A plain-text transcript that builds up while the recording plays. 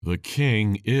The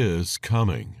King is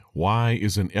coming. Why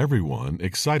isn't everyone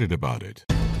excited about it?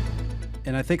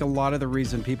 And I think a lot of the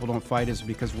reason people don't fight is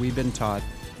because we've been taught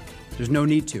there's no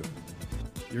need to.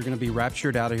 You're going to be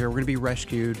raptured out of here. We're going to be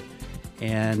rescued.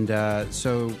 And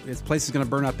so this place is going to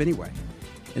burn up anyway.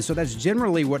 And so that's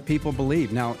generally what people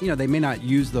believe. Now, they may not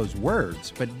use those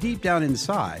words, but deep down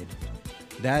inside,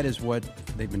 that is what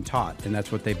they've been taught, and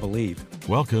that's what they believe.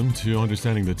 Welcome to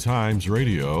Understanding the Times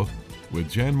Radio with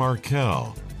Jan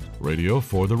Markell, Radio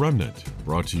for the Remnant,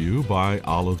 brought to you by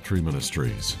Olive Tree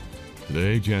Ministries.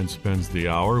 Today, Jan spends the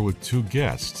hour with two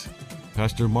guests,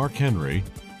 Pastor Mark Henry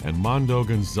and Mondo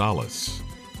Gonzales.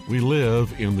 We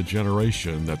live in the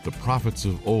generation that the prophets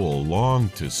of old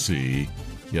longed to see,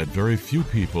 yet very few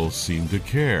people seem to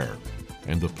care,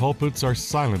 and the pulpits are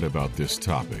silent about this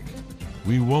topic.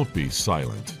 We won't be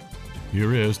silent.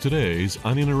 Here is today's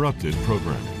uninterrupted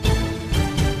programming.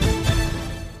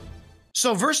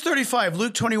 So verse 35,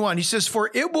 Luke 21, he says, "For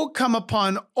it will come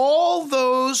upon all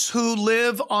those who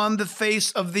live on the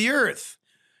face of the earth."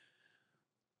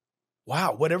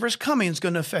 Wow, whatever's coming is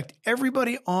going to affect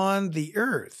everybody on the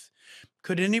earth.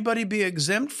 Could anybody be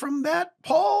exempt from that,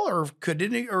 Paul, or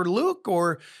or Luke,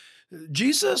 or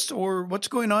Jesus, or what's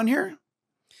going on here?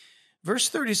 Verse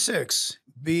 36,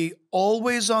 "Be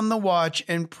always on the watch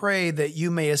and pray that you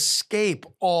may escape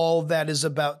all that is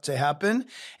about to happen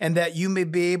and that you may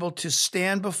be able to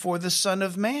stand before the Son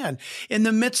of Man." In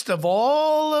the midst of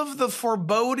all of the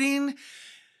foreboding,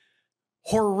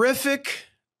 horrific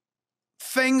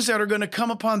things that are going to come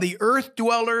upon the earth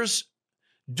dwellers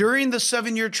during the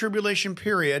 7-year tribulation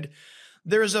period,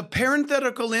 there's a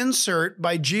parenthetical insert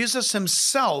by Jesus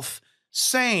himself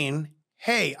saying,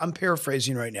 hey, I'm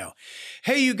paraphrasing right now.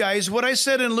 Hey, you guys, what I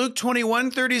said in Luke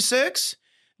 21:36,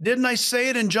 didn't I say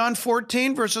it in John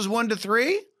 14, verses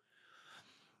 1-3?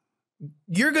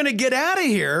 You're going to get out of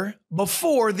here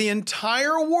before the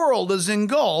entire world is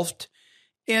engulfed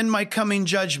in my coming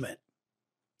judgment,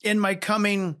 in my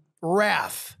coming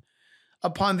wrath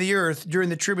upon the earth during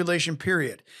the tribulation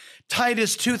period.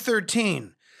 Titus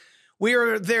 2:13, we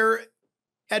are there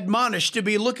admonished to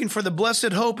be looking for the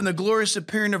blessed hope and the glorious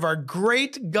appearing of our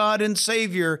great God and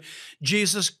Savior,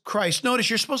 Jesus Christ. Notice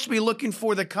you're supposed to be looking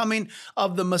for the coming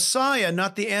of the Messiah,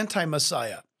 not the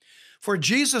anti-Messiah. For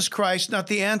Jesus Christ, not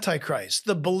the Antichrist.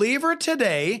 The believer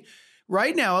today,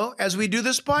 right now, as we do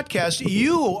this podcast,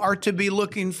 you are to be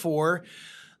looking for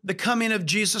the coming of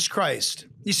Jesus Christ.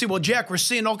 You see, well, Jack, we're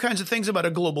seeing all kinds of things about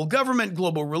a global government,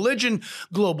 global religion,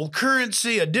 global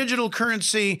currency, a digital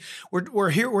currency. We're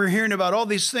hearing about all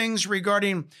these things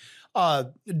regarding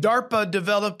DARPA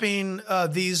developing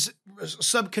these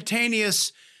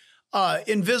subcutaneous,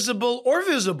 invisible or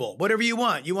visible, whatever you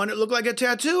want. You want it to look like a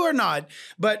tattoo or not,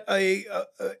 but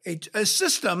a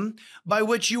system by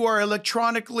which you are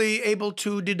electronically able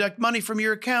to deduct money from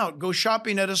your account, go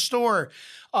shopping at a store,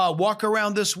 walk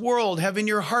around this world, having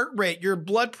your heart rate, your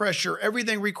blood pressure,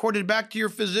 everything recorded back to your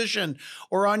physician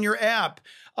or on your app.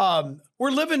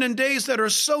 We're living in days that are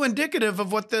so indicative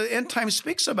of what the end time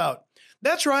speaks about.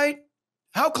 That's right.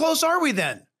 How close are we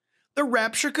then? The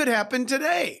rapture could happen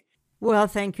today. Well,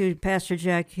 thank you, Pastor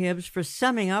Jack Hibbs, for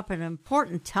summing up an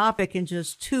important topic in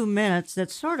just 2 minutes that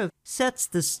sort of sets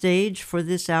the stage for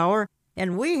this hour.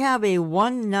 And we have a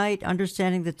one-night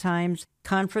Understanding the Times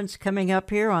conference coming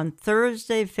up here on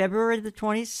Thursday, February the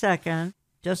 22nd,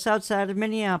 just outside of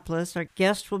Minneapolis. Our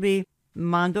guest will be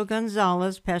Mondo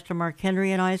Gonzales. Pastor Mark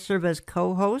Henry and I serve as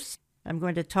co-hosts. I'm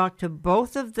going to talk to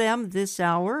both of them this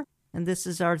hour, and this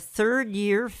is our third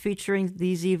year featuring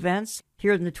these events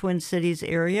here in the Twin Cities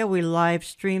area. We live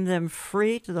stream them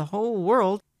free to the whole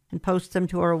world and post them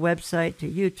to our website, to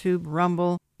YouTube,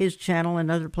 Rumble, his channel, and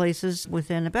other places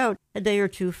within about a day or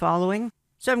two following.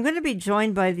 So I'm going to be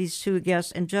joined by these two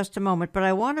guests in just a moment, but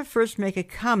I want to first make a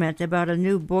comment about a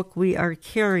new book we are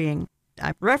carrying.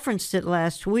 I referenced it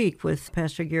last week with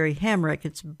Pastor Gary Hamrick.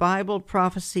 It's Bible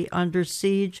Prophecy Under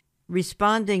Siege,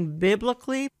 Responding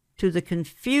Biblically to the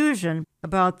Confusion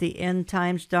About the End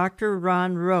Times, Dr.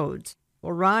 Ron Rhodes.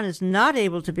 Well, Ron is not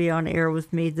able to be on air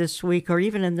with me this week or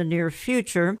even in the near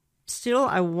future. Still,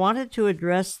 I wanted to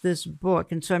address this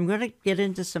book, and so I'm going to get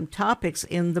into some topics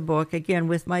in the book, again,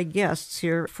 with my guests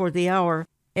here for the hour.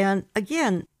 And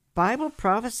again, Bible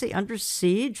Prophecy Under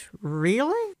Siege?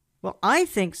 Really? Well, I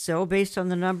think so, based on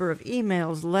the number of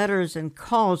emails, letters, and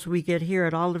calls we get here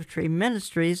at Olive Tree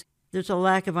Ministries. There's a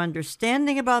lack of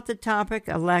understanding about the topic,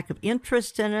 a lack of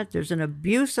interest in it. There's an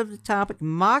abuse of the topic,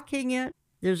 mocking it.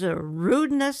 There's a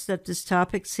rudeness that this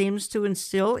topic seems to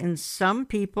instill in some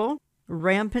people,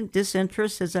 rampant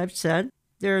disinterest, as I've said.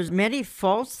 There's many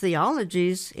false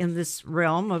theologies in this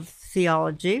realm of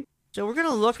theology. So we're going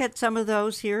to look at some of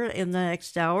those here in the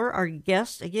next hour. Our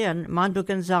guest, again, Mondo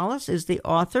Gonzales, is the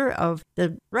author of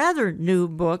the rather new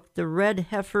book, The Red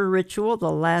Heifer Ritual, the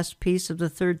last piece of the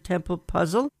Third Temple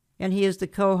puzzle. And he is the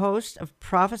co-host of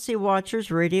Prophecy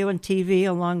Watchers Radio and TV,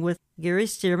 along with Gary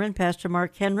Stearman, Pastor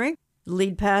Mark Henry, the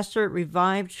lead pastor at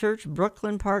Revived Church,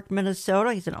 Brooklyn Park,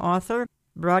 Minnesota. He's an author,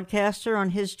 broadcaster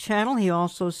on his channel. He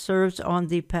also serves on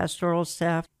the pastoral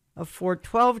staff of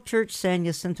 412 Church, San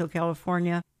Jacinto,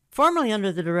 California, formerly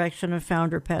under the direction of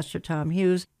founder Pastor Tom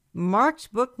Hughes. Mark's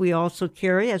book we also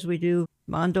carry, as we do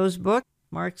Mondo's book.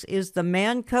 Mark's is The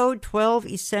Man Code, 12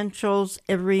 Essentials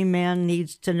Every Man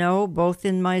Needs to Know, both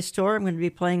in my store. I'm going to be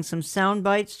playing some sound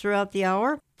bites throughout the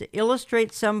hour to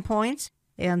illustrate some points,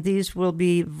 and these will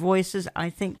be voices, I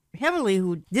think, heavily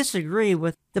who disagree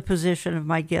with the position of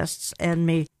my guests and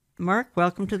me. Mark,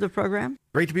 welcome to the program.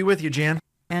 Great to be with you, Jan.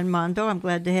 And Mondo, I'm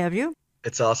glad to have you.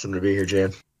 It's awesome to be here,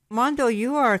 Jan. Mondo,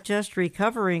 you are just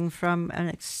recovering from an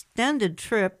extended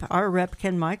trip. Our rep,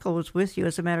 Ken Michael, was with you,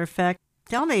 as a matter of fact.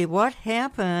 Tell me, what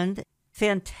happened?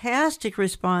 Fantastic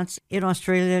response in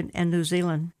Australia and New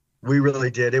Zealand. We really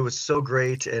did. It was so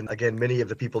great. And again, many of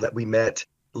the people that we met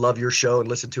love your show and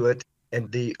listen to it.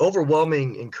 And the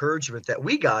overwhelming encouragement that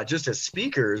we got just as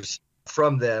speakers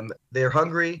from them, they're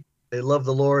hungry. They love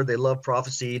the Lord. They love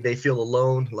prophecy. They feel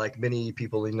alone like many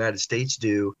people in the United States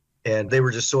do. And they were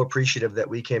just so appreciative that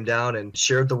we came down and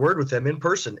shared the word with them in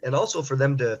person, and also for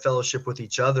them to fellowship with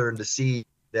each other and to see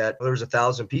that there was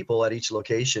 1,000 people at each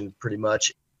location pretty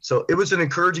much. So it was an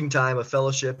encouraging time of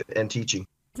fellowship and teaching.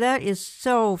 That is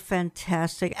so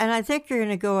fantastic. And I think you're going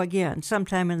to go again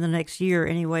sometime in the next year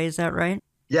anyway. Is that right?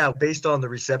 Yeah, based on the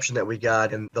reception that we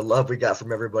got and the love we got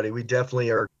from everybody, we definitely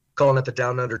are calling it the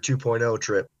Down Under 2.0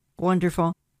 trip.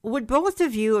 Wonderful. Would both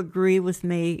of you agree with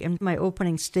me in my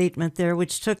opening statement there,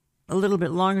 which took a little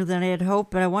bit longer than I had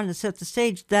hoped, but I wanted to set the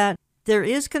stage, that there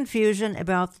is confusion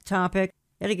about the topic?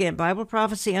 And again, Bible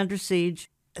prophecy under siege.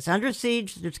 It's under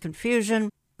siege. There's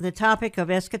confusion. The topic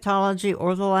of eschatology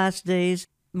or the last days.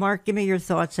 Mark, give me your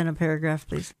thoughts in a paragraph,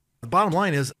 please. The bottom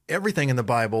line is everything in the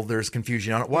Bible, there's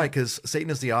confusion on it. Why? Because Satan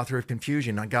is the author of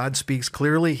confusion. Now, God speaks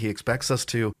clearly. He expects us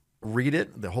to read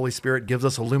it. The Holy Spirit gives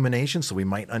us illumination so we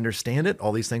might understand it.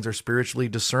 All these things are spiritually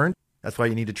discerned. That's why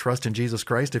you need to trust in Jesus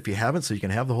Christ if you haven't, so you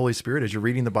can have the Holy Spirit as you're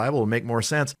reading the Bible. It'll make more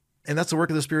sense. And that's the work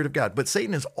of the Spirit of God. But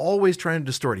Satan is always trying to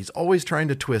distort. He's always trying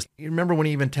to twist. You remember when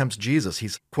he even tempts Jesus,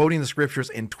 he's quoting the scriptures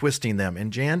and twisting them.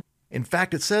 And Jan, in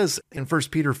fact, it says in 1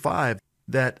 Peter 5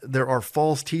 that there are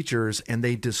false teachers and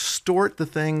they distort the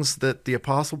things that the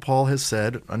Apostle Paul has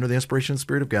said under the inspiration of the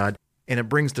Spirit of God, and it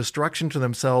brings destruction to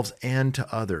themselves and to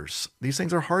others. These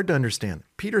things are hard to understand.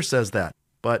 Peter says that.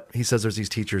 But he says there's these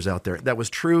teachers out there. That was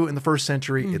true in the first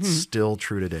century. Mm-hmm. It's still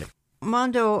true today.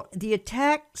 Mondo, the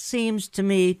attack seems to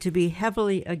me to be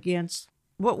heavily against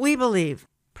what we believe.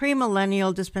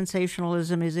 Premillennial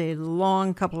dispensationalism is a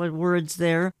long couple of words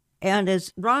there. And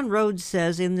as Ron Rhodes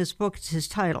says in this book, it's his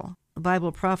title,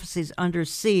 Bible Prophecies Under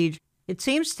Siege, it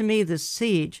seems to me this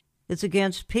siege is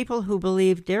against people who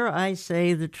believe, dare I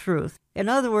say, the truth. In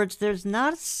other words, there's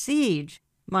not a siege,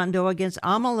 Mondo, against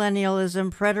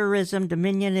amillennialism, preterism,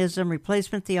 dominionism,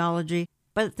 replacement theology,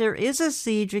 but there is a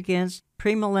siege against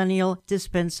premillennial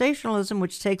dispensationalism,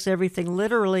 which takes everything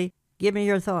literally. Give me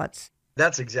your thoughts.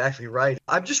 That's exactly right.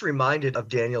 I'm just reminded of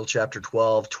Daniel chapter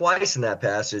 12. Twice in that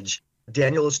passage,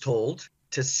 Daniel is told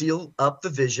to seal up the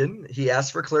vision. He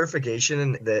asks for clarification,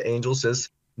 and the angel says,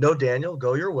 no, Daniel,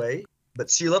 go your way, but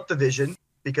seal up the vision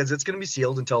because it's going to be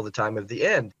sealed until the time of the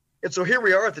end. And so here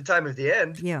we are at the time of the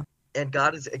end. Yeah. And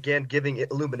God is, again, giving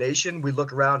it illumination. We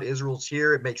look around, Israel's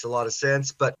here. It makes a lot of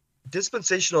sense. But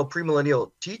dispensational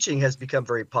premillennial teaching has become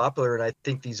very popular. And I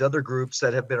think these other groups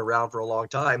that have been around for a long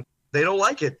time, they don't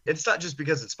like it. It's not just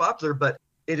because it's popular, but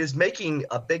it is making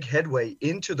a big headway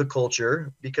into the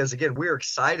culture because, again, we're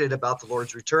excited about the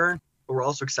Lord's return, but we're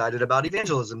also excited about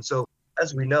evangelism. So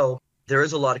as we know, there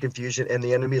is a lot of confusion, and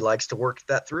the enemy likes to work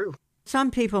that through.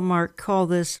 Some people, Mark, call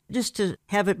this, just to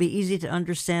have it be easy to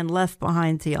understand, left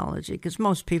behind theology, because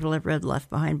most people have read left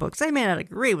behind books. They may not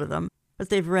agree with them, but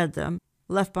they've read them.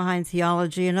 Left behind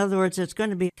theology. In other words, it's going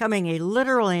to be becoming a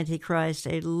literal antichrist,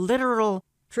 a literal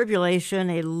tribulation,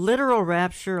 a literal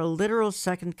rapture, a literal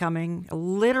second coming, a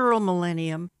literal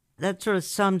millennium. That sort of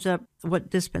sums up what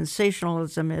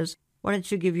dispensationalism is. Why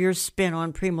don't you give your spin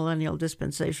on premillennial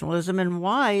dispensationalism and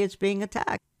why it's being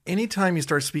attacked? Anytime you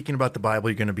start speaking about the Bible,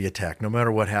 you're going to be attacked, no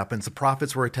matter what happens. The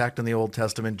prophets were attacked in the Old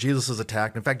Testament. Jesus is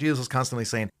attacked. In fact, Jesus is constantly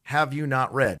saying, have you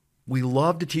not read? We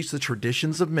love to teach the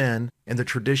traditions of men and the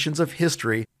traditions of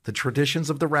history, the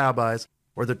traditions of the rabbis,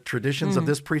 or the traditions of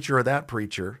this preacher or that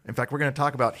preacher. In fact, we're going to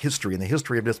talk about history and the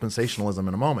history of dispensationalism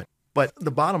in a moment. But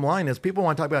the bottom line is people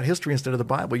want to talk about history instead of the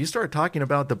Bible. You start talking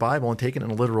about the Bible and taking it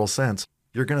in a literal sense,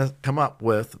 you're going to come up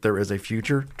with there is a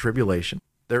future tribulation.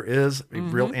 There is a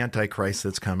real antichrist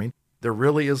that's coming. There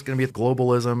really is going to be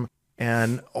globalism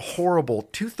and a horrible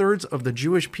 2/3 of the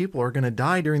Jewish people are going to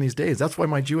die during these days. That's why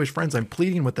my Jewish friends, I'm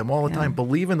pleading with them all the time,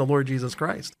 believe in the Lord Jesus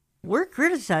Christ. We're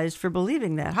criticized for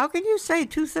believing that. How can you say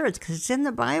 2/3? Because it's in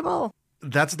the Bible.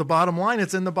 That's the bottom line.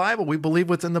 It's in the Bible. We believe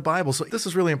what's in the Bible. So this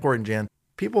is really important, Jan.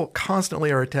 People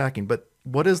constantly are attacking, but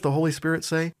what does the Holy Spirit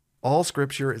say? All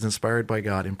Scripture is inspired by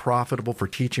God and profitable for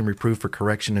teaching, reproof, for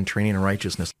correction, and training in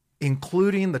righteousness,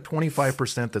 including the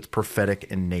 25% that's prophetic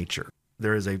in nature.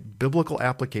 There is a biblical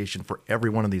application for every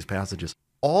one of these passages.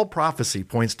 All prophecy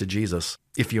points to Jesus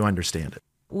if you understand it.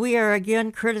 We are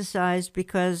again criticized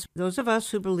because those of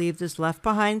us who believe this left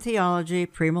behind theology,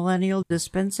 premillennial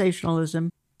dispensationalism,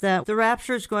 that the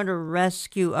rapture is going to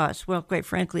rescue us. Well, quite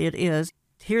frankly, it is.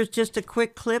 Here's just a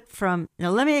quick clip from,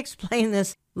 now let me explain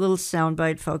this little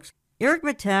soundbite, folks. Eric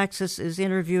Metaxas is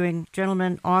interviewing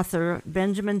gentleman author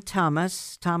Benjamin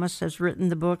Thomas. Thomas has written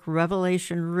the book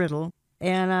Revelation Riddle.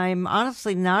 And I'm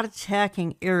honestly not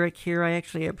attacking Eric here. I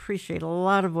actually appreciate a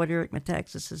lot of what Eric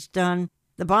Metaxas has done.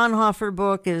 The Bonhoeffer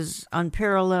book is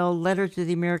Unparalleled, Letter to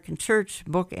the American Church,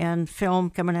 book and film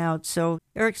coming out. So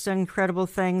Eric's done incredible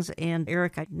things, and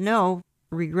Eric, I know,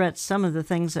 regrets some of the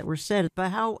things that were said.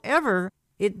 But however,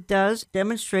 it does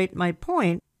demonstrate my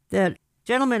point that,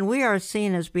 gentlemen, we are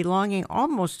seen as belonging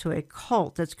almost to a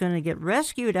cult that's going to get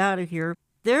rescued out of here.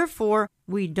 Therefore,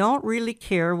 we don't really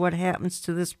care what happens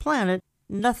to this planet.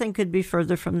 Nothing could be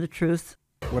further from the truth.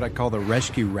 What I call the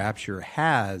rescue rapture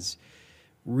has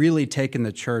really taken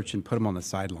the church and put them on the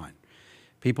sideline.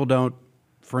 People don't,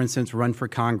 for instance, run for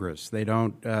Congress. They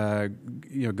don't go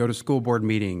to school board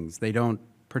meetings. They don't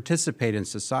participate in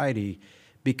society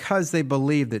because they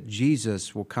believe that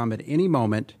Jesus will come at any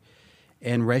moment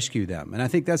and rescue them. And I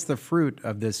think that's the fruit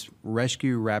of this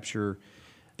rescue rapture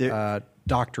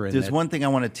doctrine. There's one thing I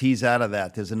want to tease out of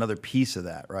that. There's another piece of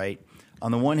that, right?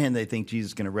 On the one hand, they think Jesus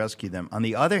is going to rescue them. On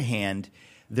the other hand,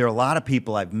 there are a lot of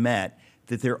people I've met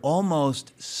that they're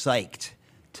almost psyched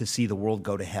to see the world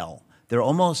go to hell. They're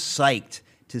almost psyched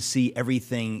to see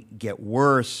everything get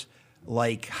worse,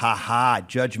 like, ha-ha,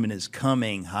 judgment is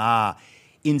coming,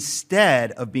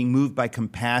 instead of being moved by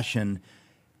compassion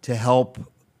to help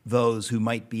those who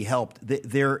might be helped.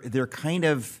 They're kind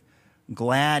of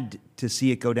glad to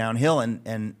see it go downhill.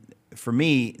 And for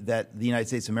me, that the United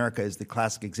States of America is the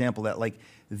classic example that, like,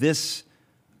 this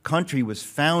country was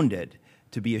founded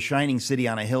to be a shining city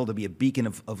on a hill, to be a beacon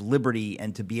of liberty,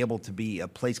 and to be able to be a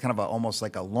place kind of almost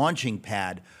like a launching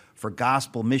pad for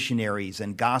gospel missionaries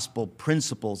and gospel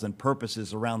principles and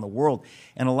purposes around the world.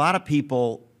 And a lot of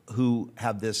people who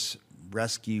have this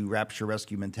rapture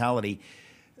rescue mentality,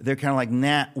 they're kind of like,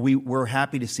 nah, we're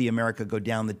happy to see America go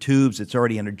down the tubes. It's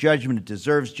already under judgment. It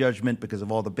deserves judgment because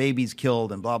of all the babies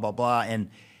killed and blah, blah, blah. And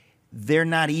they're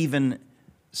not even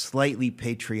slightly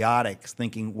patriotic,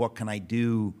 thinking, what can I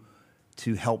do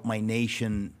to help my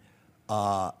nation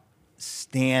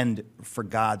stand for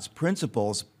God's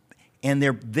principles? And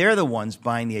they're the ones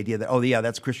buying the idea that, oh, yeah,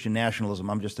 that's Christian nationalism.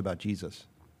 I'm just about Jesus.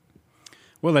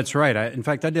 Well, that's right. In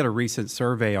fact, I did a recent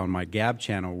survey on my Gab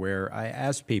channel where I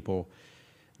asked people,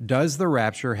 does the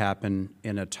rapture happen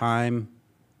in a time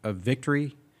of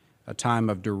victory, a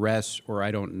time of duress, or I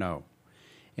don't know?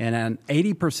 And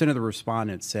 80% of the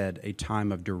respondents said a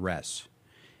time of duress.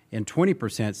 And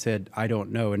 20% said, I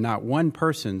don't know. And not one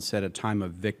person said a time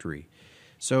of victory.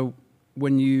 So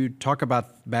when you talk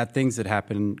about bad things that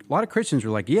happen, a lot of Christians are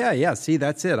like, yeah, see,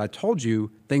 that's it. I told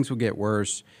you things will get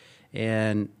worse.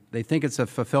 And they think it's a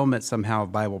fulfillment somehow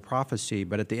of Bible prophecy.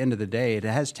 But at the end of the day, it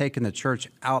has taken the church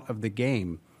out of the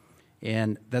game.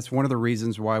 And that's one of the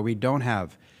reasons why we don't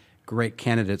have great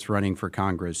candidates running for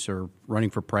Congress or running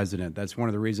for president. That's one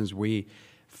of the reasons we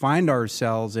find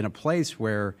ourselves in a place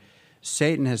where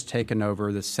Satan has taken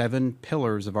over the 7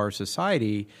 pillars of our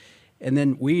society, and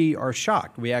then we are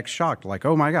shocked. We act shocked, like,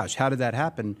 oh my gosh, how did that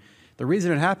happen? The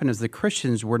reason it happened is the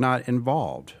Christians were not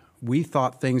involved. We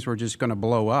thought things were just going to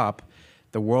blow up,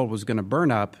 the world was going to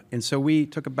burn up, and so we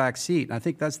took a back seat. And I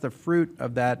think that's the fruit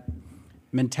of that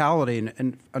mentality,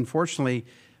 and unfortunately,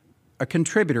 a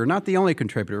contributor, not the only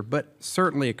contributor, but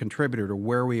certainly a contributor to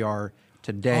where we are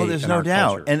today. Oh, there's no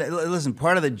doubt. And listen,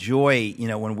 part of the joy,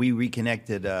 when we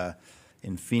reconnected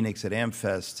in Phoenix at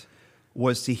AmFest,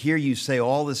 was to hear you say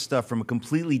all this stuff from a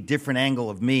completely different angle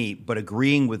of me, but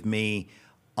agreeing with me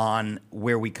on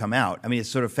where we come out. I mean, it's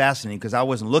sort of fascinating because I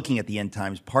wasn't looking at the end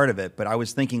times part of it, but I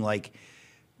was thinking, like,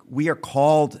 we are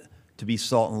called to be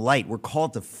salt and light. We're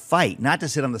called to fight, not to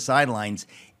sit on the sidelines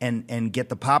and get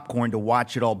the popcorn to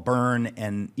watch it all burn.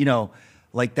 And,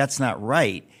 like that's not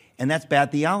right. And that's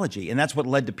bad theology. And that's what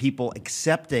led to people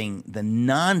accepting the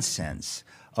nonsense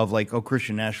of like, oh,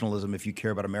 Christian nationalism, if you care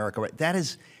about America. Right? That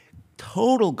is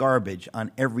total garbage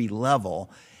on every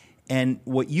level. And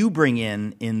what you bring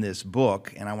in this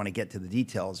book, and I want to get to the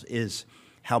details, is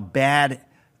how bad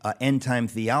end-time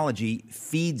theology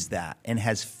feeds that and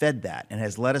has fed that and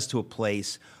has led us to a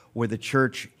place where the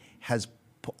church has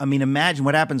 – imagine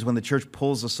what happens when the church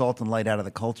pulls the salt and light out of the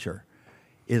culture.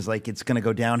 Is like it's going to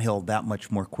go downhill that much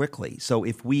more quickly. So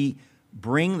if we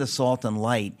bring the salt and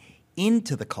light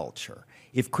into the culture,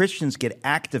 if Christians get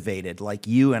activated like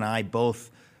you and I both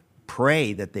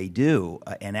pray that they do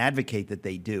and advocate that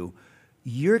they do,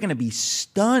 you're going to be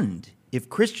stunned. If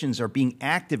Christians are being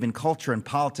active in culture and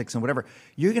politics and whatever,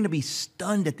 you're going to be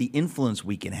stunned at the influence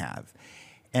we can have.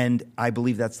 And I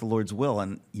believe that's the Lord's will,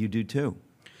 and you do too.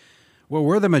 Well,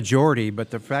 we're the majority, but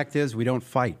the fact is we don't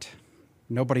fight.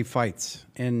 Nobody fights.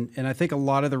 And I think a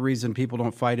lot of the reason people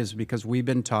don't fight is because we've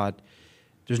been taught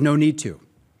there's no need to.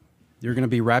 You're going to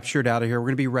be raptured out of here. We're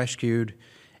going to be rescued.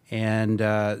 And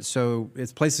so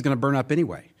this place is going to burn up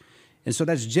anyway. And so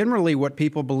that's generally what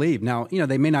people believe. Now,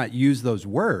 they may not use those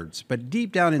words, but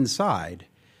deep down inside,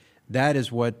 that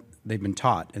is what they've been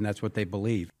taught, and that's what they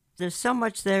believe. There's so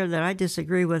much there that I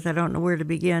disagree with. I don't know where to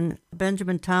begin.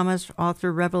 Benjamin Thomas,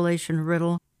 author, Revelation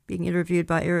Riddle, being interviewed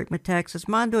by Eric Metaxas.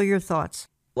 Mondo, your thoughts?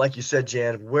 Like you said,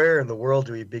 Jan, where in the world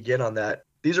do we begin on that?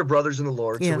 These are brothers in the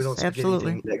Lord, yes, so we don't speak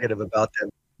absolutely. anything negative about them.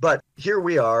 But here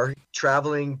we are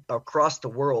traveling across the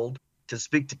world to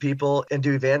speak to people and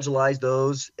to evangelize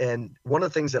those. And one of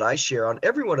the things that I share on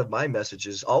every one of my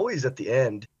messages, always at the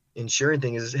end in sharing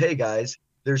things, is, hey, guys,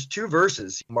 there's 2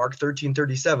 verses. Mark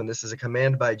 13:37, this is a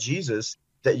command by Jesus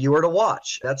that you are to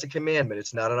watch. That's a commandment.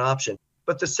 It's not an option.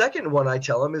 But the second one I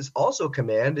tell them is also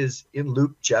command is in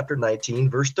Luke chapter 19,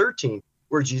 verse 13,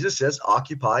 where Jesus says,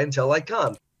 occupy until I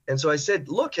come. And so I said,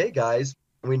 look, hey, guys,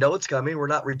 we know it's coming. We're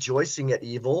not rejoicing at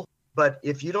evil. But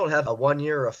if you don't have a 1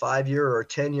 year or a 5 year or a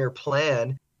 10-year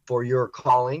plan for your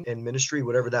calling and ministry,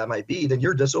 whatever that might be, then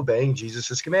you're disobeying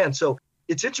Jesus' command. So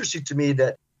it's interesting to me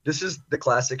that this is the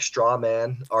classic straw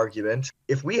man argument.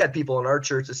 If we had people in our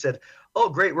church that said, oh,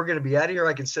 great, we're going to be out of here,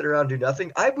 I can sit around and do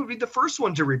nothing, I would be the first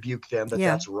one to rebuke them that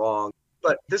that's wrong.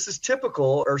 But this is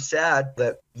typical or sad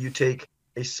that you take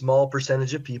a small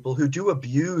percentage of people who do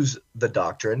abuse the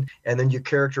doctrine and then you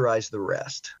characterize the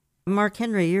rest. Mark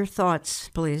Henry, your thoughts,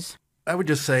 please. I would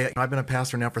just say I've been a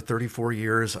pastor now for 34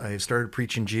 years. I started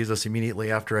preaching Jesus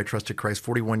immediately after I trusted Christ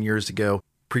 41 years ago,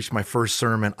 preached my first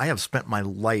sermon. I have spent my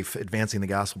life advancing the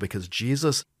gospel because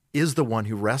Jesus is the one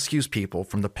who rescues people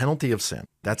from the penalty of sin.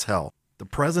 That's hell. The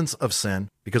presence of sin,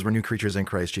 because we're new creatures in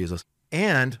Christ Jesus.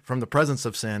 And from the presence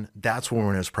of sin, that's when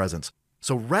we're in his presence.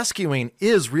 So rescuing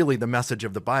is really the message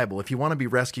of the Bible. If you want to be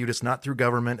rescued, it's not through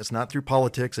government. It's not through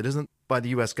politics. It isn't by the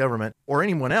U.S. government or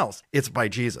anyone else. It's by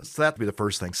Jesus. So that would be the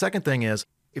first thing. Second thing is,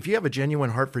 if you have a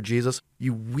genuine heart for Jesus,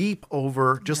 you weep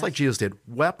over, just like Jesus did,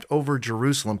 wept over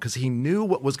Jerusalem because he knew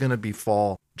what was going to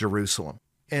befall Jerusalem.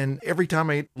 And every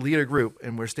time I lead a group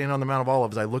and we're standing on the Mount of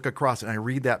Olives, I look across and I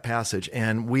read that passage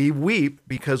and we weep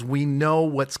because we know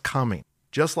what's coming.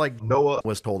 Just like Noah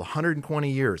was told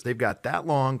 120 years, they've got that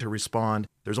long to respond.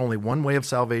 There's only one way of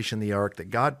salvation, the ark that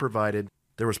God provided.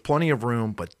 There was plenty of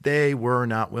room, but they were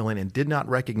not willing and did not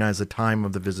recognize the time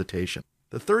of the visitation.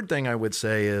 The third thing I would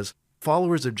say is,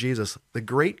 followers of Jesus, the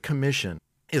Great Commission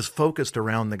is focused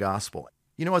around the gospel.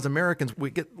 As Americans,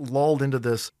 we get lulled into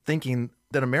this thinking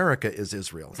that America is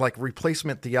Israel. It's like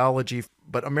replacement theology,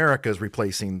 but America is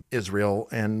replacing Israel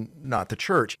and not the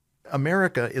church.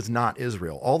 America is not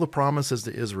Israel. All the promises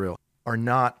to Israel are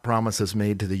not promises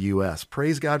made to the U.S.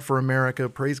 Praise God for America.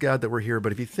 Praise God that we're here.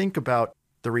 But if you think about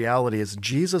the reality is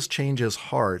Jesus changes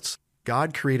hearts.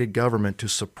 God created government to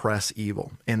suppress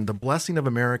evil. And the blessing of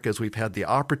America is we've had the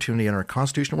opportunity in our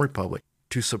constitutional republic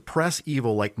to suppress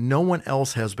evil like no one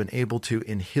else has been able to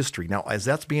in history. Now, as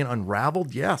that's being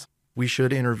unraveled, yes, we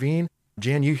should intervene.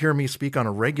 Jan, you hear me speak on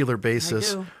a regular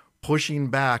basis, pushing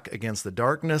back against the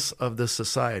darkness of this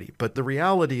society. But the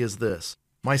reality is this.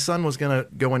 My son was going to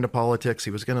go into politics.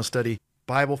 He was going to study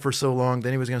Bible for so long.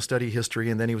 Then he was going to study history,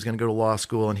 and then he was going to go to law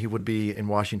school, and he would be in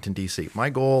Washington, D.C. My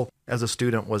goal as a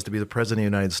student was to be the president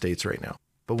of the United States right now.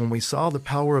 But when we saw the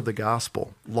power of the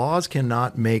gospel, laws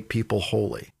cannot make people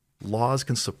holy. Laws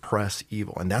can suppress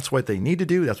evil. And that's what they need to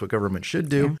do. That's what government should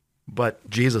do. Yeah. But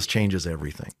Jesus changes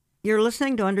everything. You're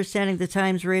listening to Understanding the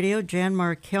Times Radio. Jan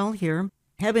Markell here.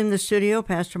 Have in the studio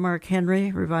Pastor Mark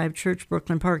Henry, Revived Church,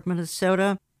 Brooklyn Park,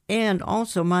 Minnesota. and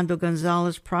also Mondo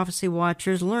Gonzales, Prophecy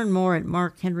Watchers. Learn more at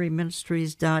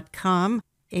markhenryministries.com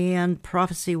and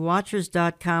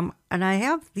prophecywatchers.com. And I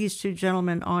have these two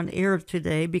gentlemen on air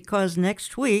today because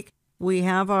next week we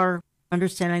have our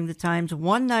Understanding the Times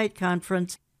one-night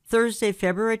conference, Thursday,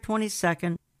 February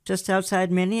 22nd, just outside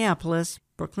Minneapolis,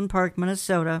 Brooklyn Park,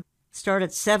 Minnesota. Start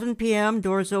at 7 p.m.,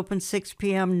 doors open 6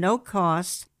 p.m., no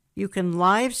cost. You can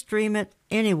live stream it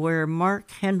anywhere,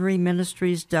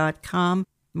 markhenryministries.com,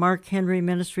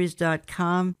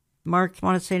 markhenryministries.com. Mark,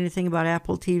 want to say anything about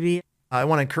Apple TV? I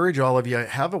want to encourage all of you,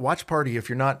 have a watch party if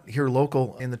you're not here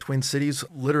local in the Twin Cities.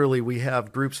 Literally, we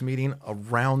have groups meeting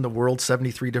around the world,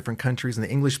 73 different countries in the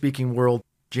English-speaking world.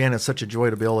 Jan, it's such a joy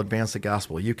to be able to advance the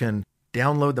gospel. You can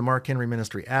download the Mark Henry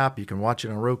Ministry app. You can watch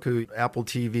it on Roku, Apple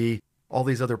TV. All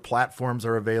these other platforms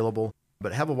are available.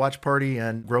 But have a watch party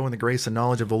and grow in the grace and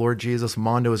knowledge of the Lord Jesus.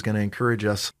 Mondo is going to encourage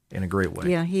us in a great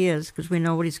way. Yeah, he is, because we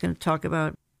know what he's going to talk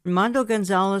about. Mondo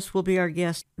Gonzales will be our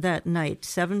guest that night,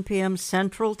 7 p.m.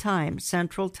 Central Time.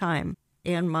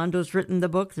 And Mondo's written the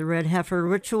book, The Red Heifer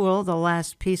Ritual, the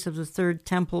last piece of the third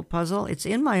temple puzzle. It's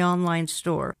in my online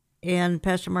store. And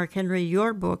Pastor Mark Henry,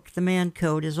 your book, The Man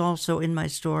Code, is also in my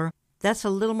store. That's a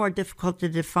little more difficult to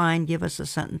define. Give us a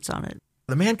sentence on it.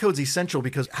 The man code's essential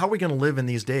because how are we going to live in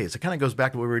these days? It kind of goes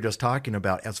back to what we were just talking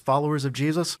about. As followers of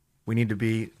Jesus, we need to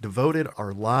be devoted.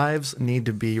 Our lives need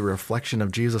to be a reflection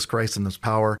of Jesus Christ and His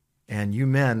power. And you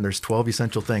men, there's 12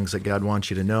 essential things that God wants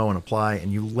you to know and apply.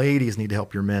 And you ladies need to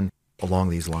help your men along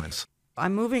these lines.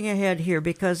 I'm moving ahead here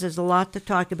because there's a lot to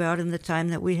talk about in the time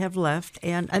that we have left.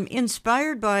 And I'm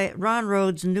inspired by Ron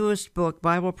Rhodes' newest book,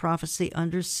 Bible Prophecy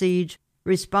Under Siege,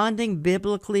 Responding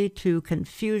Biblically to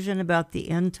Confusion About the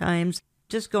End Times.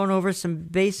 Just going over some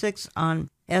basics on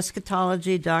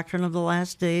eschatology, doctrine of the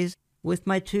last days, with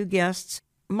my two guests.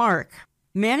 Mark,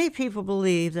 many people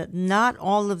believe that not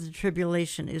all of the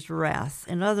tribulation is wrath.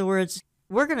 In other words,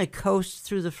 we're going to coast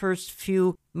through the first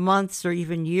few months or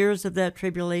even years of that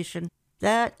tribulation.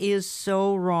 That is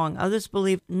so wrong. Others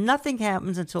believe nothing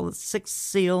happens until the sixth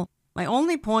seal. My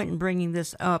only point in bringing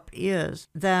this up is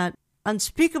that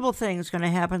unspeakable things are going to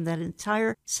happen that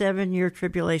entire 7-year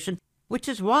tribulation, which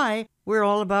is why we're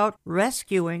all about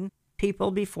rescuing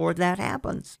people before that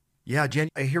happens. Yeah, Jen,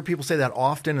 I hear people say that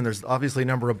often, and there's obviously a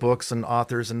number of books and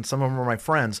authors, and some of them are my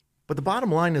friends. But the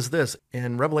bottom line is this.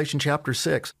 In Revelation chapter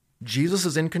 6, Jesus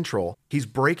is in control. He's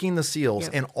breaking the seals,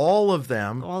 and all of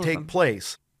them take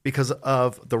place because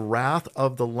of the wrath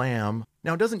of the Lamb.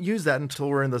 Now, it doesn't use that until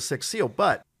we're in the sixth seal,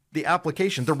 but the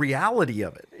application, the reality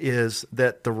of it is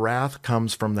that the wrath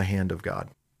comes from the hand of God.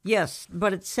 Yes,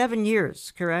 but it's 7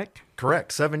 years, correct?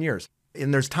 Correct, 7 years.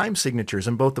 And there's time signatures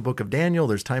in both the book of Daniel,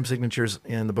 there's time signatures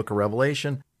in the book of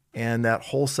Revelation, and that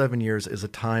whole 7 years is a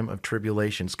time of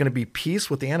tribulation. It's going to be peace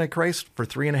with the Antichrist for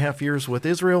 3.5 years with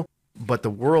Israel, but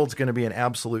the world's going to be an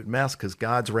absolute mess because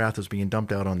God's wrath is being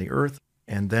dumped out on the earth.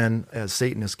 And then as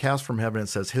Satan is cast from heaven, it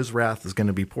says his wrath is going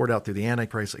to be poured out through the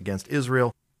Antichrist against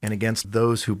Israel and against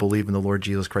those who believe in the Lord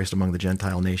Jesus Christ among the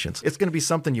Gentile nations. It's going to be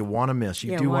something you want to miss.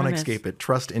 You do want to escape it.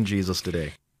 Trust in Jesus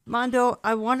today. Mondo,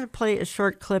 I want to play a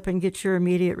short clip and get your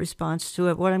immediate response to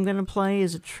it. What I'm going to play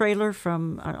is a trailer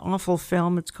from an awful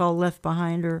film. It's called Left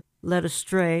Behind or Led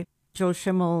Astray. Joe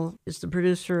Schimmel is the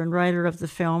producer and writer of the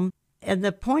film. And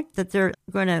the point that they're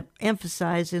going to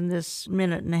emphasize in this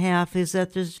minute and a half is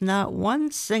that there's not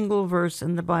one single verse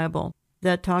in the Bible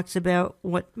that talks about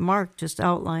what Mark just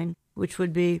outlined, which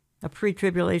would be a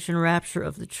pre-tribulation rapture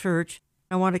of the church.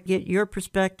 I want to get your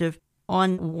perspective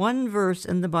on one verse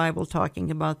in the Bible talking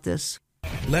about this.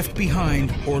 Left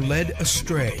Behind or Led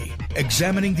Astray,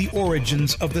 examining the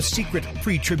origins of the secret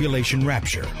pre-tribulation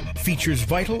rapture, features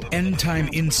vital end-time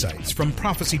insights from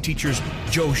prophecy teachers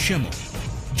Joe Schimmel,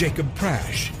 Jacob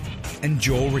Prasch, and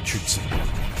Joel Richardson.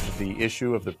 The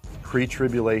issue of the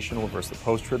pre-tribulational versus the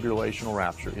post-tribulational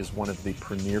rapture is one of the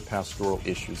premier pastoral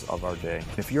issues of our day.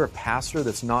 If you're a pastor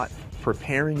that's not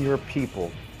preparing your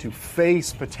people to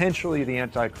face potentially the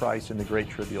Antichrist in the Great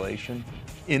Tribulation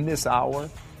in this hour,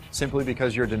 simply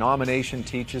because your denomination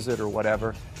teaches it or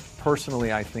whatever,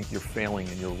 personally, I think you're failing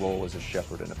in your role as a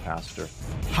shepherd and a pastor.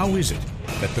 How is it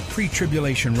that the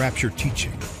pre-tribulation rapture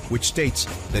teaching, which states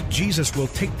that Jesus will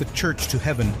take the church to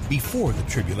heaven before the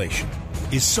tribulation,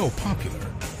 is so popular,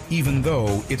 even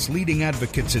though its leading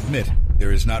advocates admit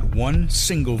there is not one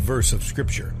single verse of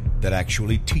Scripture that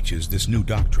actually teaches this new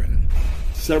doctrine?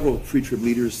 Several pre-trib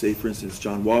leaders, say for instance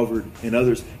John Walvoord and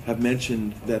others, have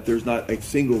mentioned that there's not a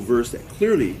single verse that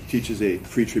clearly teaches a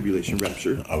pre-tribulation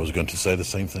rapture. I was going to say the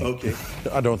same thing. Okay.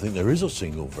 I don't think there is a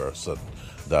single verse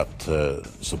that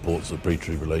supports the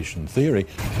pre-tribulation theory.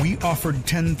 We offered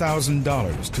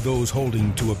 $10,000 to those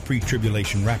holding to a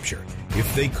pre-tribulation rapture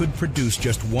if they could produce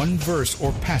just one verse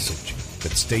or passage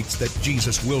that states that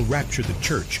Jesus will rapture the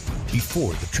church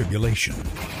before the tribulation.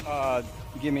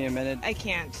 Give me a minute. I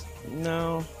can't.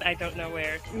 No. I don't know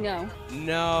where. No.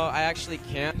 No, I actually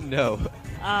can't. No.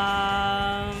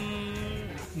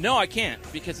 No, I can't,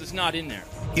 because it's not in there.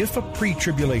 If a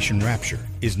pre-tribulation rapture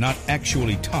is not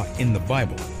actually taught in the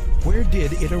Bible, where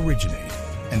did it originate?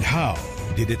 And how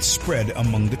did it spread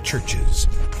among the churches?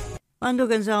 Mondo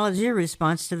Gonzales, your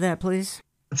response to that, please.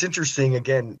 It's interesting,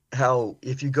 again, how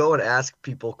if you go and ask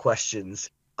people questions,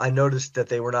 I noticed that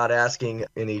they were not asking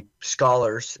any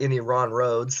scholars, any Ron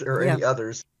Rhodes or any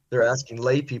others. They're asking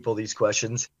lay people these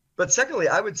questions. But secondly,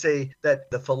 I would say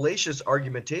that the fallacious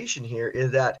argumentation here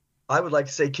is that I would like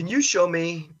to say, can you show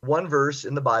me one verse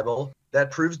in the Bible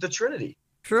that proves the Trinity?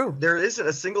 True. There isn't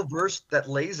a single verse that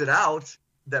lays it out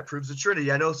that proves the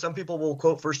Trinity. I know some people will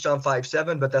quote 1 John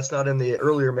 5:7, but that's not in the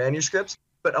earlier manuscripts.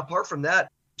 But apart from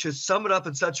that, to sum it up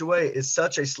in such a way is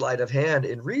such a sleight of hand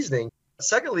in reasoning.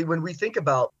 Secondly, when we think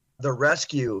about the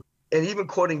rescue, and even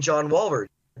quoting John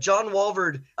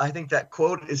Walvoord, I think that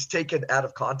quote is taken out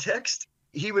of context.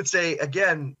 He would say,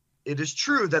 again, it is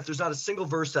true that there's not a single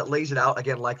verse that lays it out,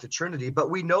 again, like the Trinity,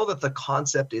 but we know that the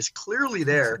concept is clearly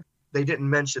there. They didn't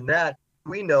mention that.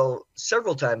 We know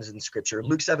several times in Scripture,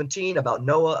 Luke 17, about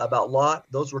Noah, about Lot,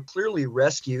 those were clearly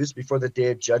rescues before the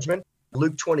day of judgment.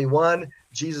 Luke 21,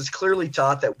 Jesus clearly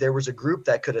taught that there was a group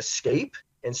that could escape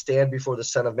and stand before the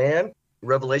Son of Man.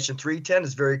 Revelation 3:10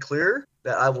 is very clear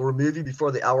that I will remove you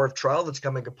before the hour of trial that's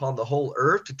coming upon the whole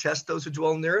earth to test those who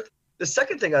dwell on the earth. The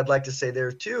second thing I'd like to say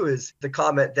there, too, is the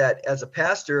comment that as a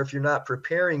pastor, if you're not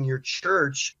preparing your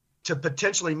church to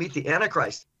potentially meet the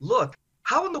Antichrist, look,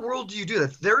 how in the world do you do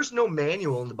that? There's no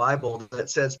manual in the Bible that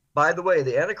says, by the way,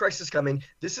 the Antichrist is coming.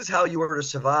 This is how you are to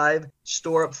survive,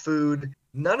 store up food.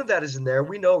 None of that is in there.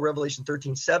 We know Revelation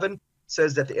 13:7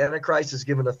 says that the Antichrist is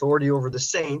given authority over the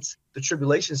saints, the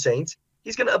tribulation saints.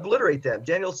 He's going to obliterate them.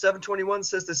 Daniel 7:21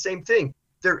 says the same thing.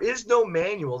 There is no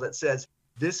manual that says,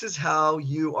 this is how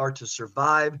you are to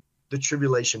survive the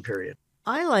tribulation period.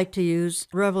 I like to use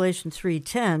Revelation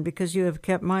 3:10 because you have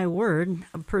kept my word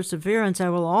of perseverance. I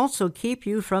will also keep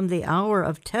you from the hour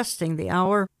of testing, the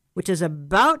hour which is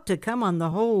about to come on the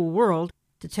whole world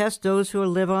to test those who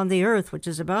live on the earth, which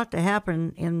is about to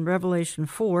happen in Revelation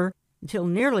 4 until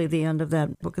nearly the end of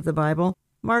that book of the Bible.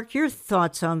 Mark, your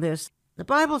thoughts on this? The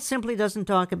Bible simply doesn't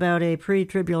talk about a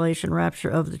pre-tribulation rapture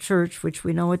of the church, which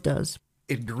we know it does.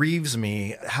 It grieves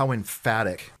me how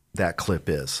emphatic that clip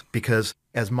is because,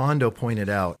 as Mondo pointed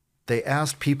out, they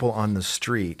asked people on the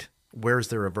street, where's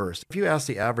there a verse? If you ask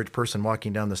the average person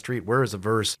walking down the street, where is a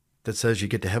verse that says you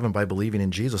get to heaven by believing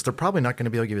in Jesus, they're probably not going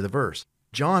to be able to give you the verse.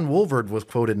 John Walvoord was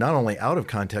quoted not only out of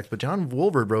context, but John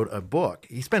Walvoord wrote a book.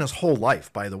 He spent his whole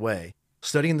life, by the way,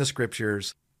 studying the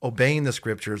scriptures, obeying the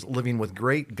scriptures, living with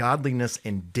great godliness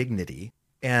and dignity,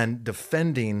 and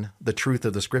defending the truth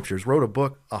of the scriptures. Wrote a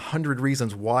book, 100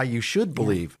 Reasons Why You Should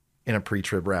Believe in a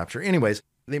Pre-Trib Rapture. Anyways,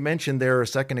 they mentioned there a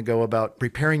second ago about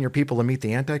preparing your people to meet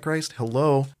the Antichrist.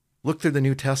 Hello, look through the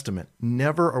New Testament.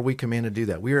 Never are we commanded to do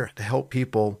that. We are to help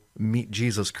people meet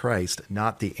Jesus Christ,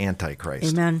 not the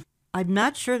Antichrist. Amen. I'm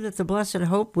not sure that the blessed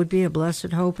hope would be a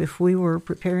blessed hope if we were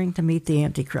preparing to meet the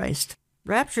Antichrist.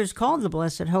 Rapture is called the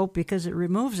blessed hope because it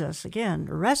removes us, again,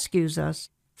 rescues us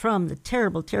from the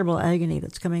terrible, terrible agony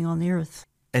that's coming on the earth.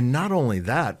 And not only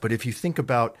that, but if you think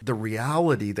about the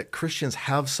reality that Christians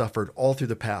have suffered all through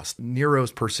the past,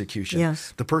 Nero's persecution,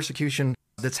 the persecution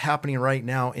that's happening right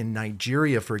now in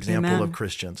Nigeria, for example, of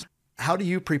Christians. How do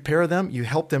you prepare them? You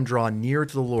help them draw near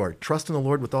to the Lord. Trust in the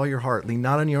Lord with all your heart. Lean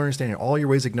not on your understanding. All your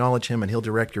ways acknowledge him and he'll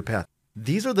direct your path.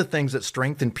 These are the things that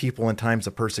strengthen people in times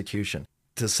of persecution.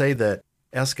 To say that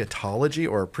eschatology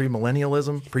or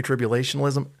premillennialism,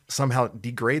 pre-tribulationism somehow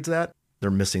degrades that,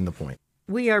 they're missing the point.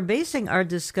 We are basing our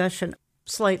discussion,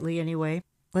 slightly anyway,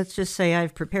 let's just say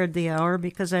I've prepared the hour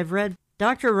because I've read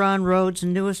Dr. Ron Rhodes'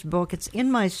 newest book. It's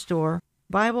in my store,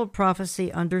 Bible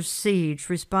Prophecy Under Siege,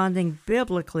 Responding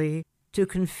Biblically to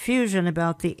Confusion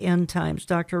About the End Times,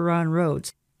 Dr. Ron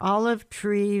Rhodes.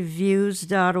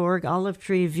 olivetreeviews.org,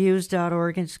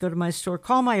 olivetreeviews.org, and just go to my store,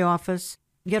 call my office,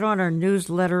 get on our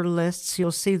newsletter lists.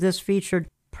 You'll see this featured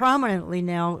prominently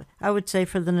now, I would say,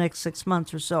 for the next 6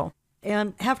 months or so.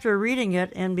 And after reading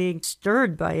it and being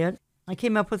stirred by it, I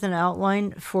came up with an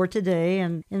outline for today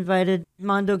and invited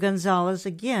Mondo Gonzales.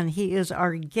 Again, he is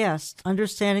our guest,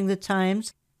 Understanding the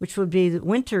Times, which would be the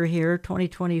winter here,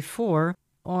 2024,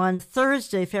 on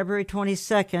Thursday, February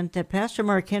 22nd, at Pastor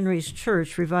Mark Henry's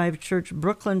church, Revived Church,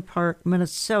 Brooklyn Park,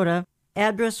 Minnesota.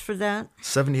 Address for that?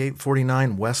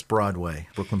 7849 West Broadway,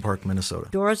 Brooklyn Park, Minnesota.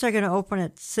 Doors are going to open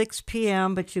at 6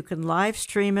 p.m., but you can live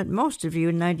stream it. Most of you,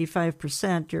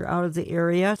 95%, you're out of the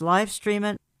area. Live stream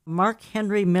it,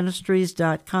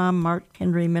 markhenryministries.com,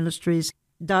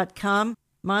 markhenryministries.com.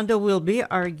 Mondo will be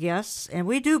our guest, and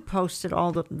we do post at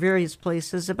all the various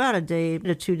places about a day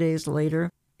to 2 days later.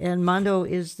 And Mondo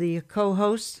is the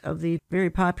co-host of the very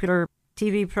popular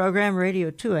TV program,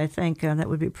 Radio 2, I think, and that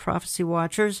would be Prophecy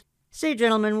Watchers. Say,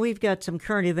 gentlemen, we've got some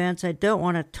current events. I don't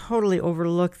want to totally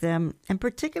overlook them, and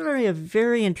particularly a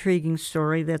very intriguing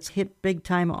story that's hit big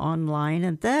time online,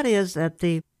 and that is that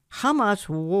the Hamas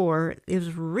war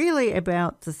is really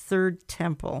about the third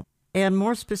temple, and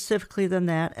more specifically than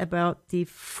that, about the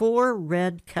 4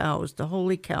 red cows, the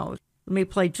holy cows. Let me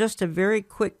play just a very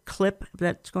quick clip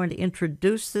that's going to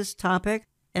introduce this topic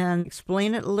and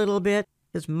explain it a little bit,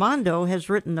 because Mondo has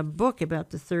written a book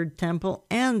about the third temple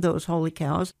and those holy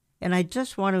cows. And I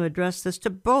just want to address this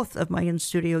to both of my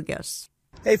in-studio guests.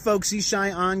 Hey, folks,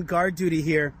 Yishai on guard duty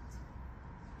here.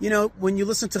 You know, when you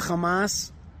listen to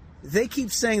Hamas, they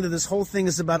keep saying that this whole thing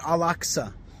is about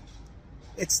Al-Aqsa.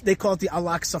 They call it the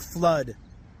Al-Aqsa flood.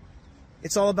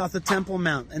 It's all about the Temple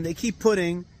Mount. And they keep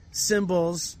putting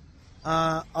symbols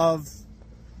of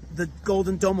the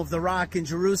Golden Dome of the Rock in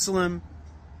Jerusalem.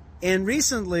 And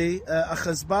recently, a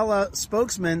Hezbollah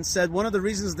spokesman said one of the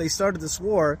reasons they started this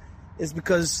war is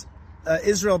because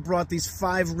Israel brought these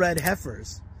 5 red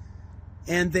heifers,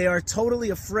 and they are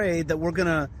totally afraid that we're going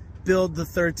to build the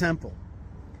third temple.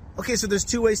 Okay, so there's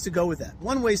 2 ways to go with that.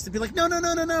 One way is to be like, no,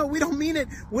 we don't mean it.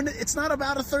 It's not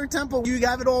about a third temple. You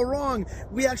have it all wrong.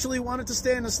 We actually wanted to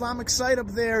stay an Islamic site up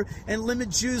there and limit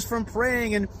Jews from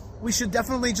praying, and we should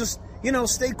definitely just,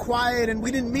 stay quiet, and we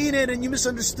didn't mean it, and you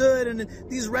misunderstood, and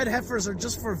these red heifers are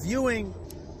just for viewing.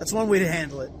 That's one way to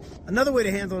handle it. Another way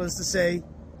to handle it is to say,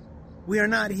 we are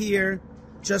not here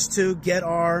just to get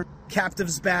our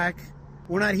captives back.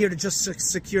 We're not here to just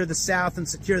secure the South and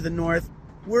secure the North.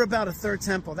 We're about a third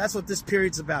temple. That's what this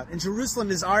period's about. And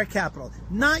Jerusalem is our capital,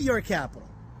 not your capital.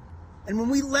 And when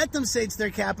we let them say it's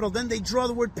their capital, then they draw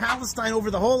the word Palestine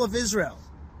over the whole of Israel.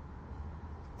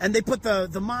 And they put the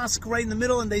mosque right in the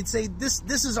middle, and they'd say,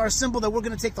 this is our symbol that we're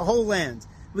going to take the whole land.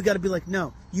 We got to be like,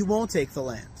 no, you won't take the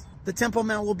land. The Temple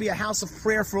Mount will be a house of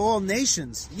prayer for all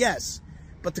nations, yes.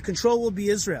 But the control will be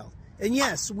Israel. And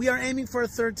yes, we are aiming for a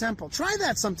third temple. Try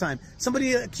that sometime.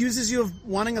 Somebody accuses you of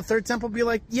wanting a third temple, be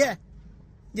like, yeah,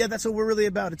 that's what we're really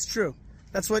about. It's true.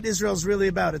 That's what Israel's really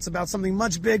about. It's about something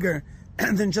much bigger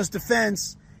than just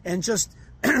defense and just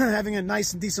having a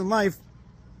nice and decent life.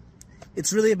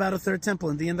 It's really about a third temple.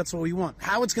 In the end, that's what we want.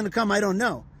 How it's going to come, I don't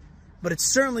know. But it's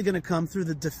certainly going to come through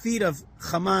the defeat of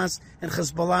Hamas and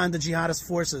Hezbollah and the jihadist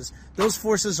forces. Those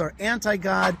forces are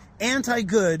anti-God,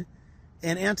 anti-good,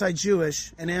 and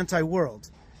anti-Jewish and anti-world.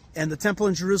 And the temple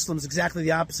in Jerusalem is exactly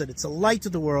the opposite. It's a light to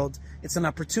the world. It's an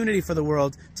opportunity for the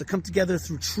world to come together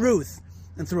through truth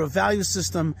and through a value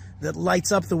system that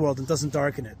lights up the world and doesn't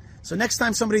darken it. So next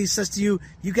time somebody says to you,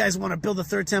 you guys want to build a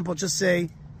third temple, just say,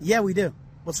 yeah, we do.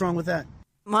 What's wrong with that?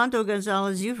 Mondo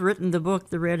Gonzales, you've written the book,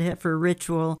 The Red Heifer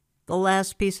Ritual, the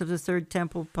last piece of the third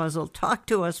temple puzzle. Talk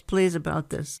to us, please,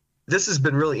 about this. This has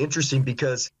been really interesting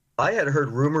because I had heard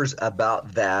rumors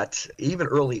about that even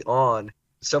early on,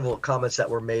 several comments that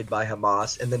were made by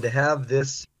Hamas, and then to have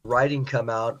this writing come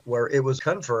out where it was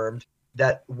confirmed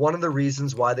that one of the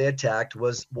reasons why they attacked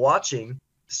was watching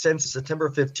since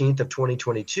September 15th of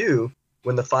 2022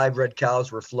 when the 5 red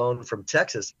cows were flown from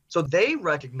Texas. So they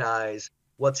recognize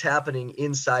what's happening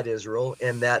inside Israel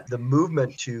and that the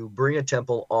movement to bring a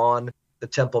temple on the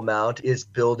Temple Mount is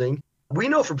building. We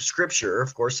know from Scripture,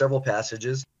 of course, several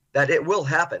passages, that it will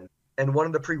happen. And one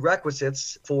of the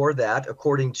prerequisites for that,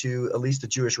 according to at least the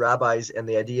Jewish rabbis and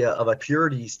the idea of a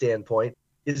purity standpoint,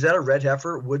 is that a red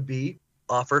heifer would be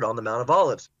offered on the Mount of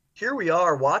Olives. Here we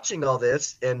are watching all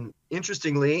this, and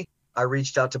interestingly, I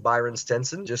reached out to Byron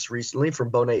Stenson just recently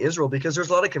from Boneh Israel because there's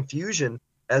a lot of confusion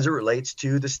as it relates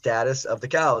to the status of the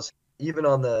cows. Even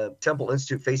on the Temple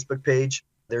Institute Facebook page,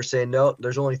 they're saying, no,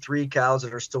 there's only 3 cows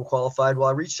that are still qualified. Well,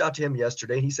 I reached out to him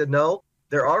yesterday. He said, no,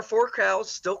 there are 4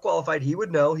 cows still qualified. He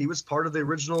would know. He was part of the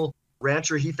original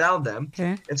rancher. He found them.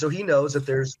 Okay. And so he knows that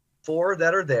there's 4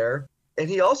 that are there. And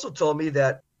he also told me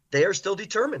that they are still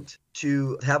determined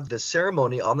to have the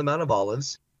ceremony on the Mount of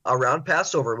Olives around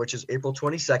Passover, which is April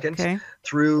 22nd,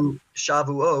 through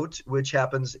Shavuot, which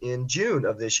happens in June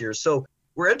of this year. So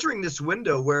we're entering this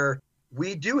window where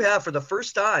we do have, for the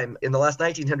first time in the last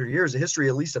 1900 years, the history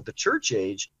at least of the church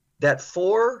age, that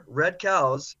 4 red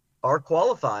cows are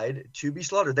qualified to be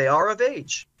slaughtered. They are of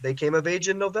age. They came of age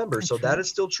in November, so that is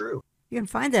still true. You can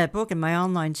find that book in my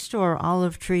online store,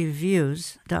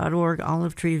 olivetreeviews.org,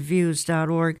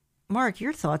 olivetreeviews.org. Mark,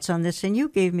 your thoughts on this, and you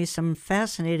gave me some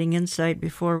fascinating insight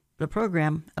before the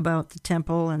program about the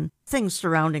temple and things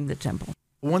surrounding the temple.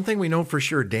 One thing we know for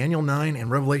sure, Daniel 9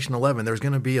 and Revelation 11, there's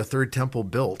going to be a third temple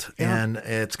built, and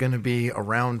it's going to be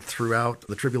around throughout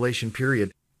the tribulation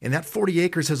period. And that 40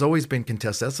 acres has always been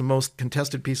contested. That's the most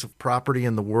contested piece of property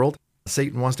in the world.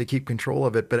 Satan wants to keep control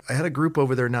of it. But I had a group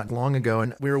over there not long ago,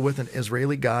 and we were with an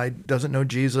Israeli guy, doesn't know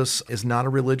Jesus, is not a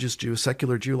religious Jew,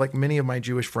 secular Jew, like many of my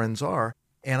Jewish friends are.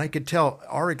 And I could tell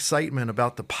our excitement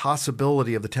about the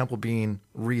possibility of the temple being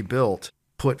rebuilt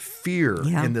put fear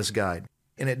in this guy.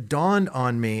 And it dawned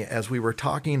on me as we were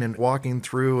talking and walking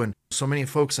through, and so many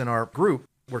folks in our group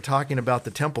were talking about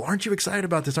the temple. Aren't you excited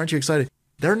about this? Aren't you excited?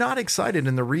 They're not excited,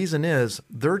 and the reason is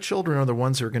their children are the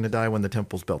ones who are going to die when the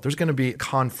temple's built. There's going to be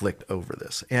conflict over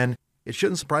this. And it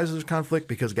shouldn't surprise us there's conflict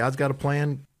because God's got a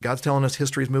plan. God's telling us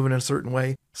history is moving in a certain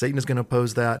way. Satan is going to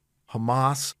oppose that.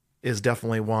 Hamas is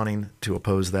definitely wanting to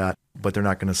oppose that, but they're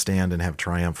not going to stand and have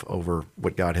triumph over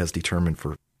what God has determined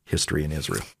for history in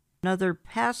Israel. Another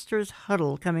pastor's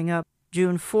huddle coming up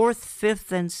June 4th,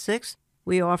 5th, and 6th.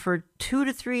 We offer 2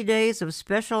 to 3 days of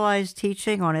specialized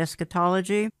teaching on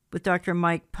eschatology with Dr.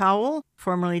 Mike Powell,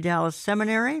 formerly Dallas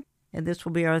Seminary, and this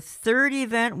will be our third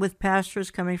event with pastors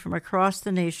coming from across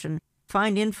the nation.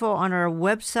 Find info on our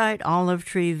website,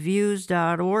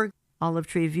 olivetreeviews.org,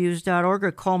 olivetreeviews.org,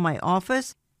 or call my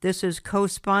office. This is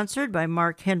co-sponsored by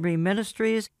Mark Henry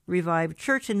Ministries, Revived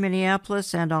Church in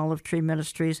Minneapolis, and Olive Tree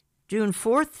Ministries. June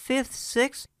 4th, 5th,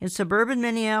 6th in suburban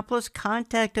Minneapolis.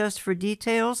 Contact us for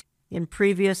details. In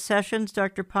previous sessions,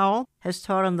 Dr. Powell has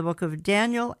taught on the book of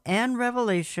Daniel and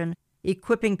Revelation,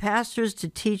 equipping pastors to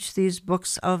teach these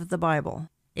books of the Bible.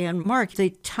 And Mark,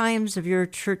 the times of your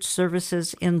church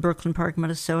services in Brooklyn Park,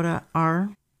 Minnesota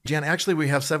are? Jan, actually we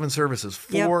have 7 services,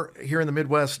 4 here in the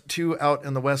Midwest, 2 out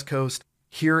in the West Coast.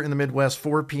 Here in the Midwest,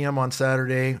 4 p.m. on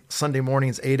Saturday, Sunday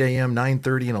mornings, 8 a.m.,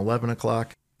 9:30, and 11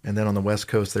 o'clock. And then on the West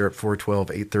Coast, they're at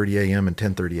 4:12, 8:30 a.m., and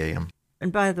 10:30 a.m.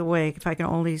 And by the way, if I can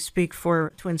only speak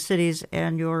for Twin Cities,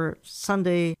 and your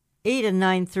Sunday 8 and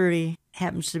 9:30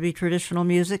 happens to be traditional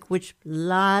music, which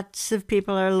lots of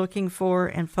people are looking for.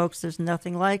 And folks, there's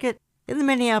nothing like it in the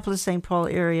Minneapolis-St. Paul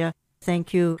area.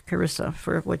 Thank you, Carissa,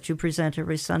 for what you present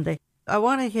every Sunday. I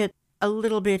want to hit a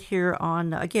little bit here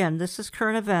on, again, this is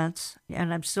current events,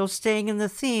 and I'm still staying in the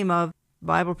theme of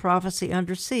Bible prophecy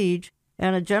under siege.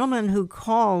 And a gentleman who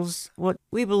calls what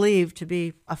we believe to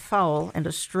be a foul and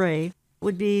a stray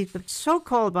would be the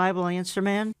so-called Bible answer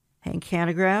man, Hank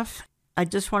Hanegraaff. I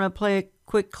just want to play a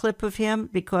quick clip of him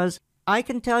because I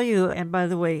can tell you, and by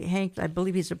the way, Hank, I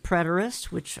believe he's a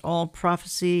preterist, which all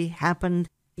prophecy happened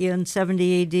in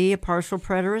 70 A.D., a partial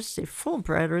preterist. A full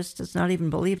preterist does not even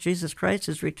believe Jesus Christ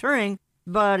is returning,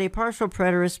 but a partial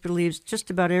preterist believes just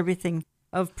about everything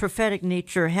of prophetic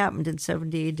nature happened in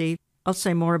 70 A.D. I'll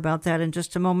say more about that in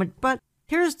just a moment, but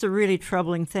here's the really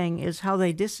troubling thing is how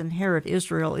they disinherit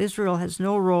Israel. Israel has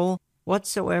no role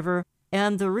whatsoever,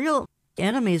 and the real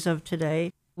enemies of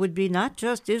today would be not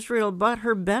just Israel, but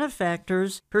her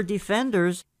benefactors, her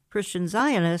defenders, Christian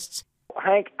Zionists.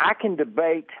 Hank, I can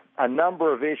debate a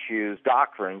number of issues,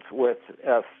 doctrines, with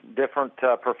different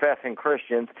professing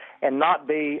Christians and not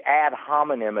be ad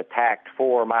hominem attacked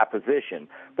for my position.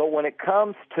 But when it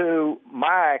comes to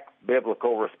my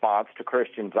biblical response to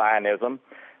Christian Zionism,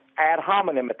 ad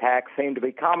hominem attacks seem to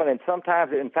be common. And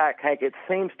sometimes, in fact, Hank, it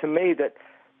seems to me that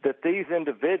these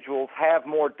individuals have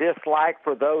more dislike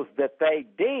for those that they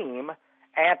deem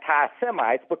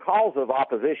anti-Semites because of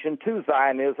opposition to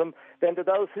Zionism than to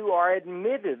those who are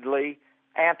admittedly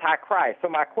anti-Christ. So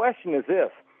my question is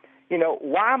this,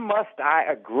 why must I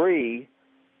agree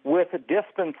with a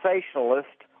dispensationalist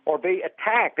or be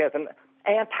attacked as an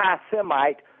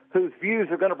anti-Semite whose views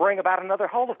are going to bring about another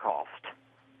Holocaust?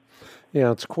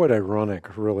 Yeah, it's quite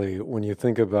ironic, really, when you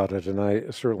think about it, and I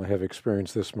certainly have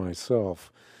experienced this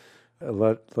myself.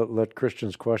 Let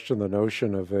Christians question the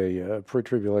notion of a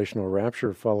pre-tribulational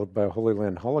rapture followed by a Holy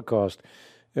Land Holocaust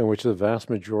in which the vast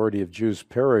majority of Jews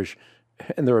perish,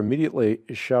 and they're immediately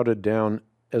shouted down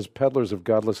as peddlers of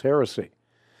godless heresy.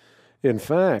 In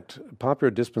fact, popular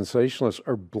dispensationalists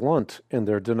are blunt in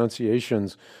their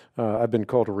denunciations. I've been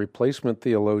called a replacement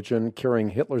theologian carrying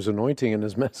Hitler's anointing in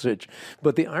his message.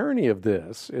 But the irony of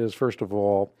this is, first of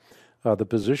all, the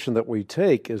position that we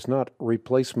take is not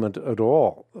replacement at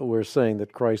all. We're saying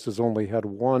that Christ has only had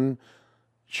one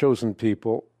chosen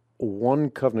people,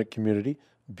 one covenant community,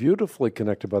 beautifully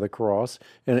connected by the cross,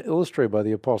 and illustrated by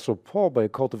the Apostle Paul by a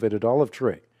cultivated olive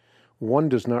tree. One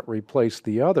does not replace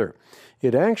the other.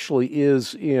 It actually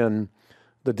is in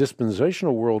the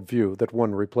dispensational worldview that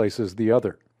one replaces the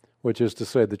other, which is to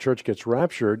say the church gets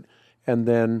raptured and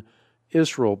then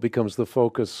Israel becomes the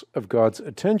focus of God's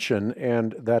attention,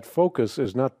 and that focus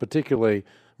is not particularly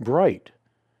bright.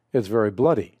 It's very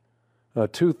bloody.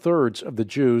 2/3 of the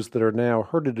Jews that are now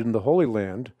herded in the Holy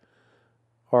Land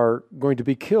are going to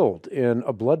be killed in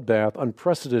a bloodbath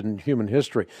unprecedented in human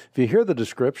history. If you hear the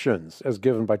descriptions as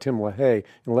given by Tim LaHaye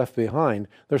in Left Behind,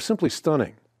 they're simply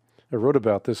stunning. I wrote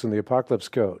about this in the Apocalypse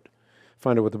Code.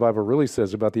 Find out what the Bible really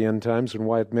says about the end times and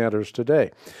why it matters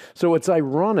today. So it's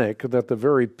ironic that the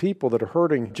very people that are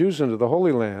herding Jews into the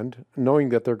Holy Land, knowing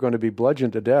that they're going to be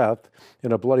bludgeoned to death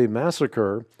in a bloody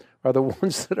massacre, are the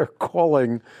ones that are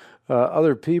calling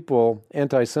other people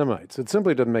anti-Semites. It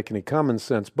simply doesn't make any common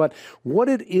sense. But what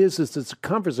it is it's a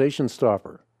conversation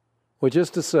stopper, which is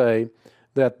to say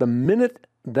that the minute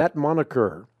that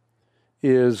moniker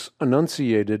is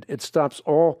enunciated, it stops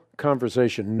all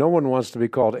conversation. No one wants to be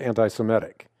called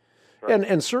anti-Semitic. Right.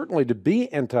 And certainly to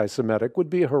be anti-Semitic would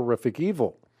be a horrific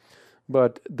evil.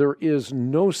 But there is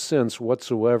no sense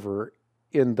whatsoever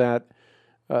in that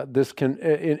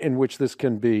in which this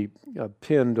can be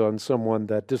pinned on someone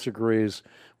that disagrees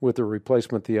with the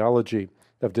replacement theology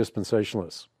of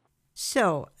dispensationalists.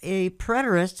 So, a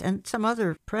preterist and some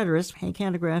other preterists, Hank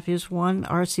Hanegraaff is one,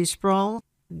 R.C. Sproul,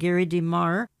 Gary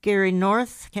DeMar, Gary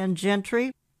North, Ken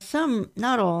Gentry, some,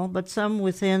 not all, but some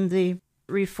within the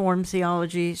Reformed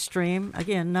theology stream.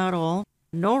 Again, not all.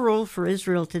 No role for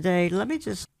Israel today. Let me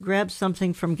just grab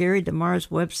something from Gary DeMar's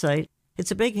website.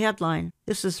 It's a big headline.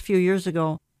 This is a few years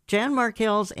ago. Jan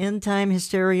Markell's End Time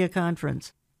Hysteria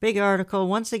Conference. Big article.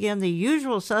 Once again, the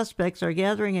usual suspects are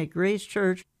gathering at Grace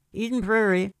Church, Eden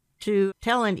Prairie, to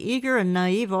tell an eager and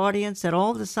naive audience that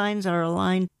all the signs are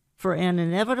aligned for an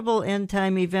inevitable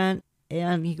end-time event.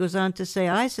 And he goes on to say,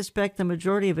 I suspect the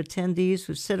majority of attendees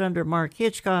who sit under Mark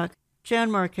Hitchcock, Jan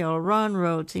Markell, Ron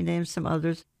Rhodes, he names some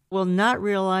others, will not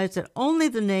realize that only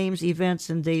the names, events,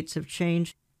 and dates have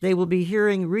changed. They will be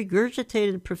hearing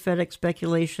regurgitated prophetic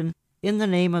speculation in the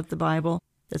name of the Bible.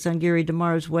 That's on Gary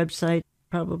DeMar's website,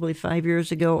 probably 5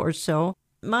 years ago or so.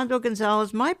 Mondo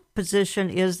Gonzales, my position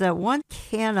is that one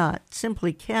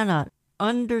simply cannot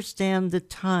understand the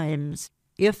times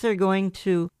if they're going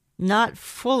to not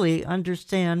fully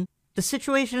understand the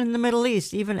situation in the Middle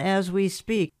East, even as we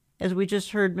speak. As we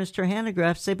just heard Mr.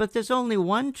 Hanegraaff say, but there's only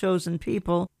one chosen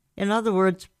people. In other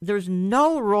words, there's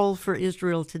no role for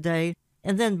Israel today.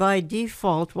 And then by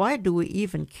default, why do we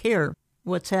even care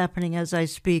what's happening as I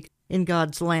speak in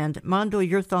God's land? Mondo,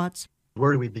 your thoughts?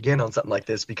 Where do we begin on something like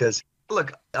this? Because,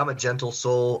 look, I'm a gentle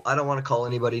soul. I don't want to call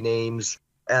anybody names,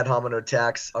 ad hominem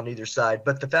attacks on either side.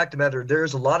 But the fact of the matter,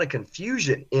 there's a lot of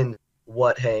confusion in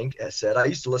what Hank has said. I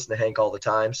used to listen to Hank all the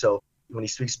time. So when he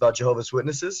speaks about Jehovah's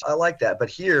Witnesses, I like that. But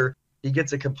here, he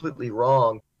gets it completely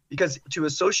wrong. Because to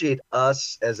associate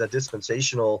us as a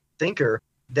dispensational thinker,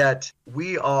 that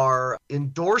we are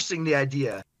endorsing the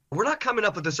idea, we're not coming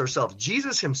up with this ourselves.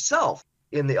 Jesus himself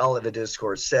in the Olivet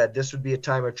Discourse said this would be a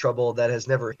time of trouble that has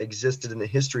never existed in the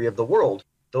history of the world.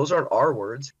 Those aren't our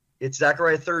words. It's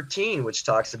Zechariah 13, which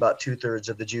talks about 2/3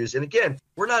 of the Jews. And again,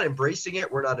 we're not embracing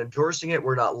it. We're not endorsing it.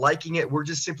 We're not liking it. We're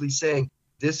just simply saying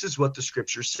this is what the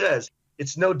scripture says.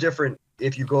 It's no different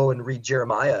if you go and read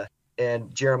Jeremiah,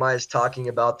 and Jeremiah is talking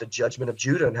about the judgment of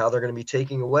Judah and how they're going to be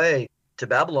taking away to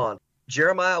Babylon.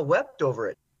 Jeremiah wept over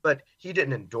it, but he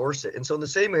didn't endorse it. And so in the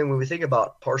same way, when we think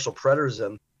about partial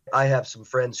preterism, I have some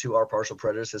friends who are partial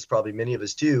preterists, as probably many of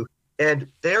us do, and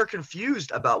they are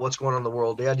confused about what's going on in the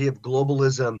world, the idea of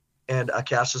globalism and a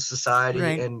cashless society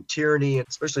and tyranny, and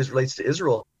especially as it relates to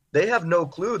Israel. They have no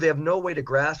clue. They have no way to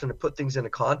grasp and to put things into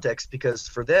context, because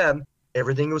for them,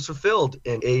 everything was fulfilled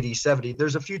in AD 70.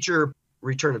 There's a future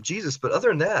return of Jesus, but other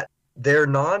than that, their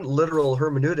non-literal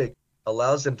hermeneutic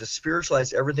allows them to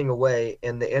spiritualize everything away,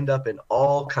 and they end up in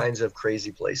all kinds of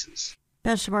crazy places.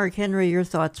 Pastor Mark Henry, your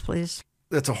thoughts, please.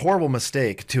 It's a horrible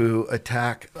mistake to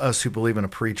attack us who believe in a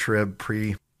pre-trib,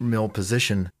 pre-mill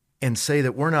position and say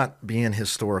that we're not being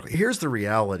historical. Here's the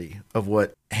reality of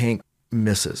what Hank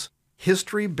misses.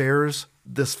 History bears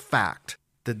this fact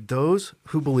that those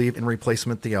who believe in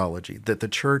replacement theology, that the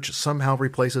church somehow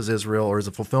replaces Israel or is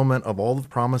a fulfillment of all the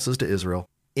promises to Israel,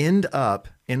 end up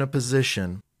in a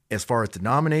position, as far as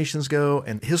denominations go,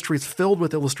 and history is filled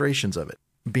with illustrations of it,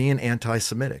 being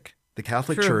anti-Semitic. The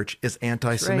Catholic Church is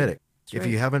anti-Semitic. If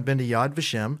you haven't been to Yad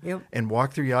Vashem and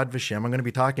walked through Yad Vashem, I'm going to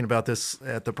be talking about this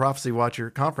at the Prophecy Watcher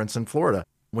conference in Florida.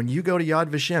 When you go to Yad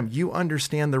Vashem, you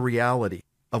understand the reality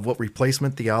of what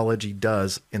replacement theology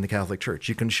does in the Catholic Church.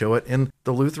 You can show it in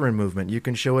the Lutheran movement. You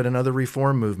can show it in other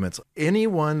Reform movements.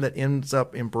 Anyone that ends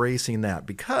up embracing that,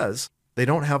 because They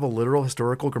don't have a literal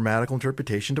historical grammatical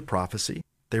interpretation to prophecy.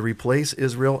 They replace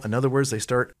Israel. In other words, they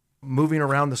start moving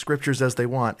around the scriptures as they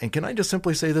want. And can I just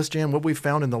simply say this, Jan, what we've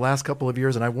found in the last couple of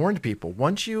years, and I warned people,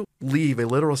 once you leave a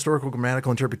literal historical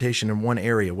grammatical interpretation in one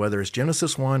area, whether it's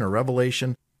Genesis 1 or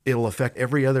Revelation, it'll affect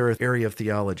every other area of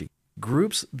theology.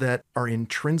 Groups that are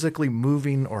intrinsically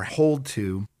moving or hold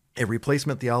to a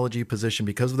replacement theology position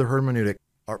because of their hermeneutic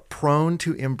are prone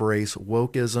to embrace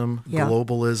wokeism,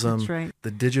 globalism, that's right.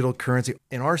 the digital currency.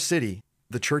 In our city,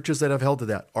 the churches that have held to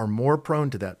that are more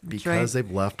prone to that because they've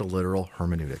left a literal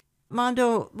hermeneutic.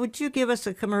 Mondo, would you give us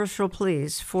a commercial,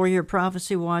 please, for your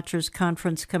Prophecy Watchers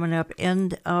conference coming up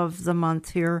end of the month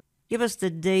here? Give us the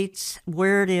dates,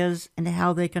 where it is, and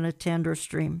how they can attend or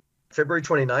stream. February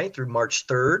 29th through March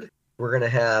 3rd, we're going to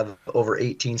have over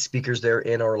 18 speakers there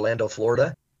in Orlando,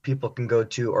 Florida. People can go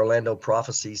to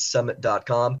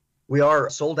orlandoprophecysummit.com. We are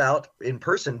sold out in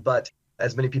person, but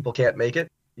as many people can't make it,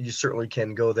 you certainly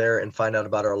can go there and find out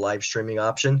about our live streaming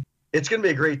option. It's going to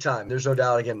be a great time. There's no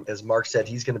doubt. Again, as Mark said,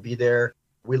 he's going to be there.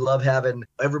 We love having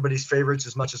everybody's favorites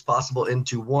as much as possible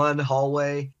into one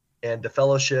hallway, and the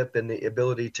fellowship and the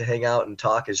ability to hang out and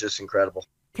talk is just incredible.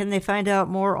 Can they find out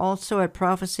more also at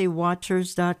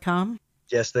prophecywatchers.com?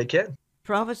 Yes, they can.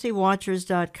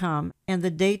 prophecywatchers.com. And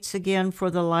the dates again for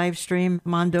the live stream,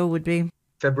 Mondo, would be?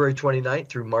 February 29th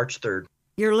through March 3rd.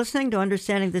 You're listening to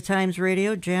Understanding the Times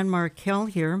Radio. Jan Markell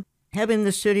here. Have in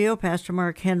the studio Pastor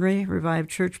Mark Henry, Revived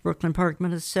Church, Brooklyn Park,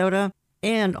 Minnesota,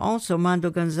 and also Mondo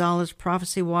Gonzales,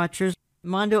 Prophecy Watchers.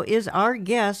 Mondo is our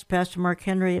guest, Pastor Mark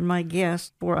Henry and my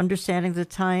guest for Understanding the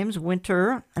Times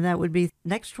Winter, and that would be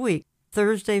next week,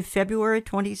 Thursday, February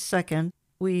 22nd.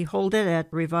 We hold it at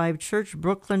Revived Church,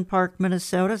 Brooklyn Park,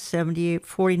 Minnesota,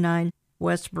 7849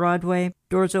 West Broadway.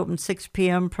 Doors open 6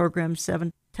 p.m., program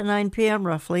 7 to 9 p.m.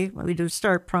 roughly. We do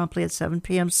start promptly at 7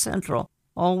 p.m. Central,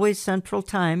 always Central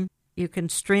Time. You can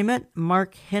stream it,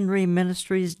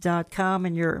 markhenryministries.com,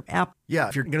 and your app. Yeah,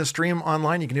 if you're going to stream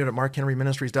online, you can do it at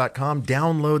markhenryministries.com.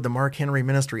 Download the Mark Henry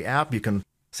Ministry app. You can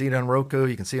see it on Roku.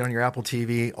 You can see it on your Apple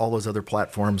TV, all those other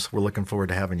platforms. We're looking forward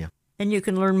to having you. And you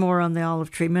can learn more on the Olive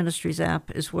Tree Ministries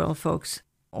app as well, folks.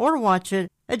 Or watch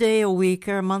it a day, a week,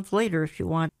 or a month later if you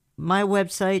want. My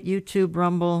website, YouTube,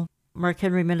 Rumble,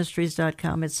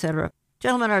 markhenryministries.com, etc.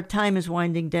 Gentlemen, our time is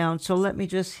winding down, so let me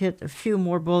just hit a few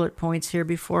more bullet points here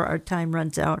before our time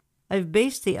runs out. I've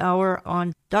based the hour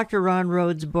on Dr. Ron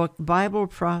Rhodes' book, Bible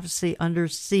Prophecy Under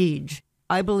Siege.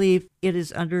 I believe it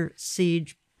is under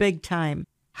siege big time.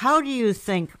 How do you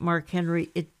think, Mark Henry,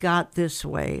 it got this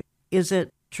way? Is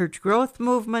it church growth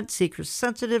movement,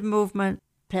 seeker-sensitive movement?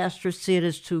 Pastors see it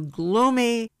as too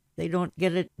gloomy. They don't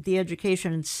get the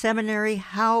education in seminary.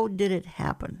 How did it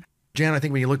happen? Jan, I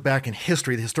think when you look back in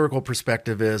history, the historical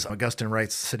perspective is Augustine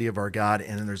writes City of Our God,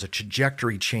 and then there's a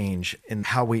trajectory change in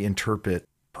how we interpret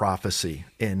prophecy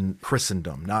in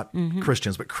Christendom, not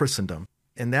Christians, but Christendom.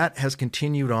 And that has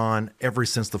continued on ever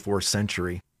since the 4th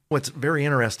century. What's very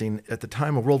interesting, at the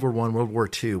time of World War I, World War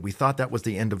II, we thought that was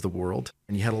the end of the world.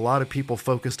 And you had a lot of people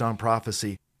focused on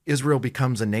prophecy. Israel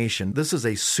becomes a nation. This is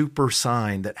a super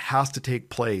sign that has to take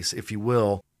place, if you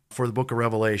will, for the book of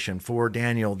Revelation, for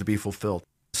Daniel to be fulfilled.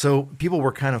 So people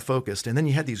were kind of focused. And then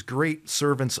you had these great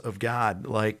servants of God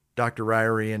like Dr.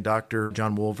 Ryrie and Dr.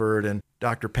 John Wolvert and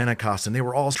Dr. Pentecost, and they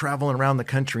were all traveling around the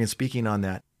country and speaking on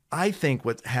that. I think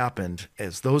what happened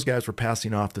is those guys were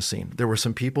passing off the scene. There were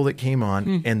some people that came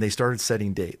on and they started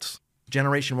setting dates.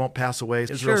 Generation won't pass away.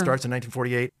 Israel starts in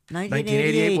 1948.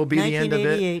 1988 will be the end of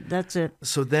it. That's it.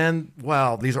 So then,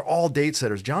 wow, these are all date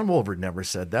setters. John Wolvert never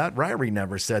said that. Ryrie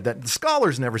never said that. The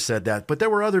scholars never said that. But there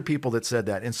were other people that said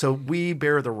that. And so we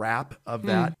bear the rap of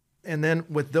that. And then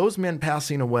with those men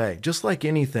passing away, just like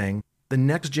anything, the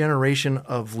next generation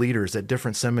of leaders at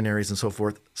different seminaries and so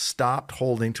forth stopped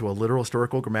holding to a literal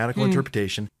historical grammatical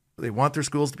interpretation. They want their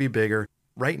schools to be bigger.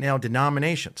 Right now,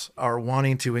 denominations are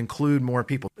wanting to include more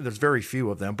people. There's very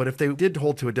few of them, but if they did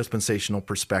hold to a dispensational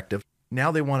perspective,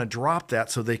 now they want to drop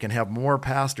that so they can have more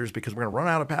pastors because we're going to run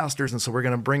out of pastors, and so we're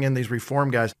going to bring in these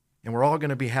reform guys, and we're all going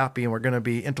to be happy, and we're going to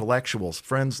be intellectuals.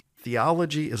 Friends,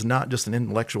 theology is not just an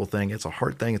intellectual thing. It's a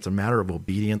heart thing. It's a matter of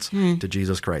obedience to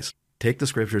Jesus Christ. Take the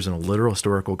scriptures in a literal,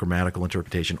 historical, grammatical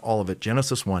interpretation, all of it,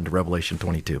 Genesis 1 to Revelation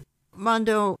 22.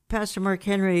 Mondo, Pastor Mark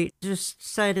Henry just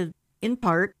cited, in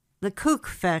part, the kook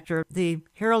factor, the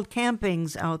Harold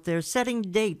Campings out there setting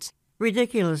dates,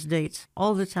 ridiculous dates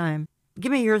all the time.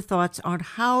 Give me your thoughts on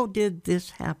how did this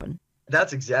happen?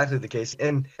 That's exactly the case.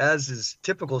 And as is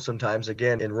typical sometimes,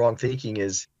 again, in wrong thinking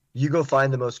is you go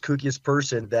find the most kookiest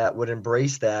person that would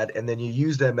embrace that, and then you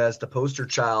use them as the poster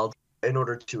child in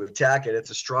order to attack it. It's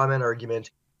a straw man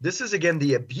argument. this is, again,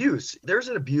 the abuse. There's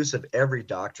an abuse of every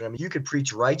doctrine. I mean, you could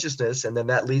preach righteousness and then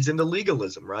that leads into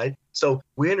legalism, right? So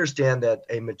we understand that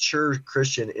a mature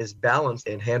Christian is balanced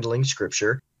in handling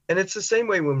Scripture. And it's the same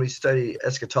way when we study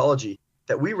eschatology,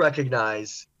 that we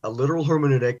recognize a literal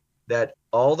hermeneutic, that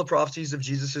all the prophecies of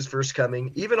Jesus' first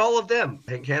coming, even all of them,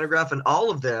 Cantagraph and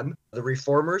all of them, the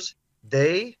reformers,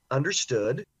 they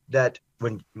understood that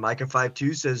when Micah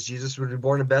 5:2 says Jesus would be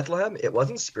born in Bethlehem, it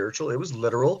wasn't spiritual, it was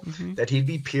literal, that he'd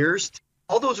be pierced.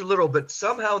 All those are literal, but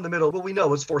somehow in the middle, well, we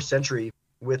know it's 4th century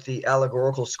with the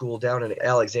allegorical school down in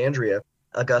Alexandria,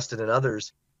 Augustine and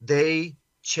others, they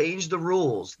changed the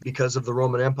rules because of the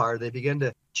Roman Empire. They began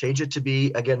to change it to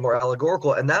be, again, more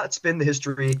allegorical. And that's been the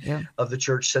history of the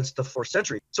church since the 4th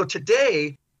century. So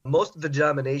today, most of the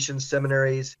denominations,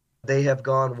 seminaries, they have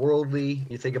gone worldly.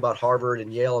 You think about Harvard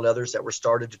and Yale and others that were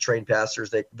started to train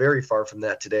pastors. They're very far from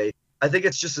that today. I think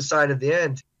it's just a sign of the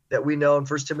end that we know in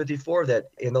 1 Timothy 4 that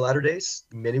in the latter days,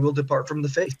 many will depart from the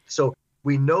faith. So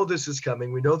we know this is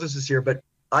coming. We know this is here. But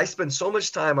I spend so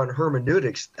much time on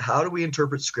hermeneutics. How do we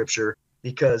interpret Scripture?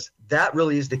 Because that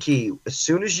really is the key. As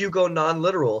soon as you go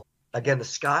non-literal, again, the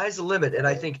sky's the limit. And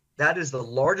I think that is the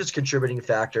largest contributing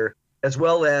factor, as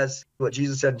well as what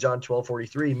Jesus said in John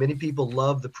 12:43. Many people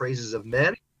love the praises of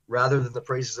men rather than the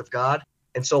praises of God.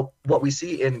 And so what we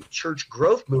see in church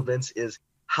growth movements is,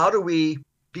 how do we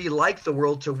be like the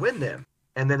world to win them?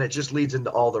 And then it just leads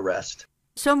into all the rest.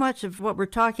 So much of what we're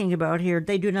talking about here,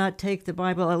 they do not take the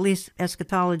Bible, at least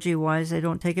eschatology-wise, they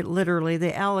don't take it literally.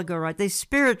 They allegorize, they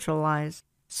spiritualize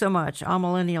so much.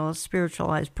 Amillennialists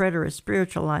spiritualize, preterists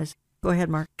spiritualize. Go ahead,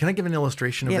 Mark. Can I give an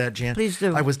illustration of that, Jan? Please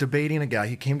do. I was debating a guy.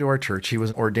 He came to our church. He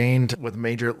was ordained with a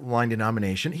major line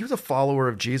denomination. He was a follower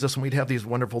of Jesus, and we'd have these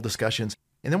wonderful discussions.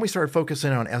 And then we started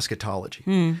focusing on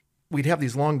eschatology. We'd have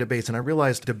these long debates, and I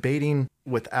realized debating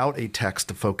without a text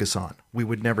to focus on, we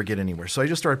would never get anywhere. So I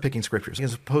just started picking scriptures.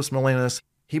 As a post-millennialist,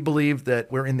 he believed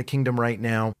that we're in the kingdom right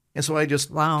now. And so I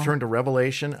just turned to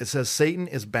Revelation. It says Satan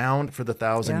is bound for the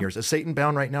 1,000 years. Is Satan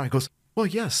bound right now? He goes, well,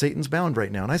 yes, Satan's bound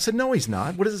right now. And I said, no, he's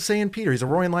not. What does it say in Peter? He's a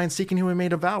roaring lion seeking whom he may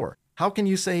devour. How can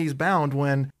you say he's bound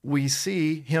when we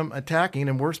see him attacking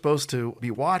and we're supposed to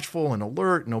be watchful and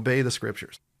alert and obey the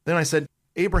scriptures? Then I said,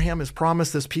 Abraham is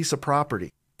promised this piece of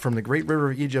property from the great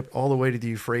river of Egypt all the way to the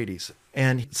Euphrates.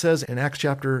 And it says in Acts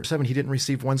chapter 7, he didn't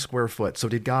receive 1 square foot. So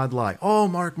did God lie? Oh,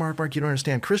 Mark, you don't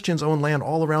understand. Christians own land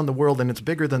all around the world, and it's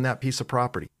bigger than that piece of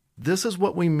property. This is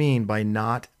what we mean by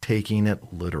not taking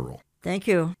it literal. Thank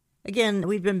you. Again,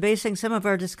 we've been basing some of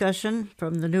our discussion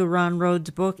from the new Ron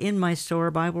Rhodes book, In My Store,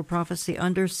 Bible Prophecy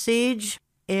Under Siege.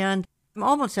 And I'm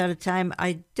almost out of time.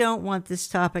 I don't want this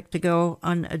topic to go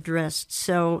unaddressed.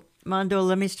 So, Mondo,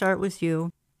 let me start with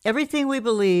you. Everything we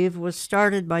believe was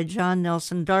started by John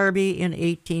Nelson Darby in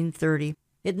 1830.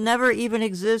 It never even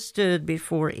existed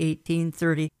before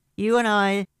 1830. You and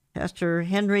I, Pastor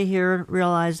Henry here,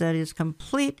 realize that is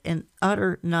complete and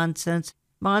utter nonsense.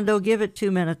 Mondo, give it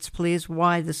 2 minutes, please,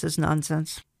 why this is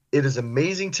nonsense. It is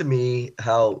amazing to me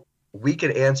how we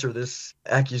can answer this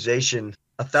accusation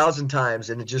 1,000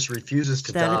 times and it just refuses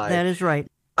to die. That is right.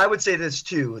 I would say this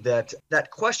too, that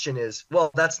question is,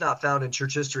 well, that's not found in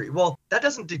church history. Well, that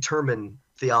doesn't determine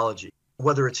theology,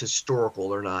 whether it's historical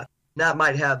or not. That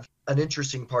might have an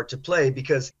interesting part to play,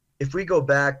 because if we go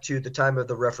back to the time of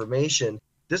the Reformation,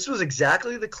 this was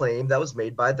exactly the claim that was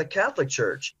made by the Catholic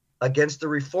Church against the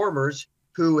Reformers,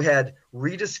 who had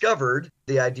rediscovered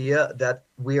the idea that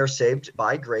we are saved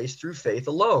by grace through faith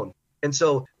alone. And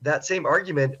so that same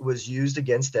argument was used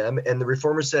against them. And the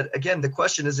Reformers said, again, the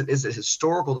question isn't, is it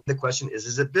historical? The question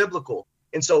is it biblical?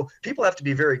 And so people have to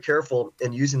be very careful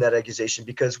in using that accusation,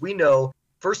 because we know,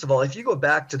 first of all, if you go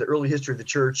back to the early history of the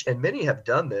church, and many have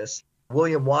done this,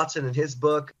 William Watson in his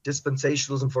book,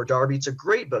 Dispensationalism for Darby, it's a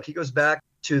great book. He goes back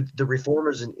to the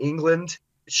Reformers in England,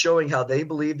 showing how they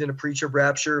believed in a pre-trib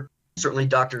rapture. Certainly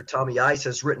Dr. Tommy Ice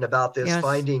has written about this,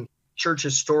 finding church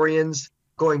historians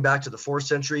going back to the 4th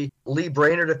century. Lee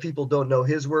Brainerd, if people don't know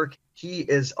his work, he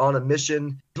is on a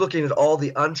mission looking at all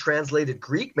the untranslated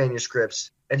Greek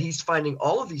manuscripts, and he's finding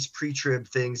all of these pre-trib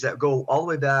things that go all the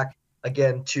way back,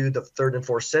 again, to the 3rd and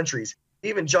 4th centuries.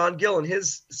 Even John Gill in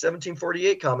his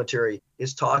 1748 commentary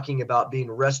is talking about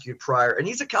being rescued prior, and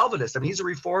he's a Calvinist. I mean, he's a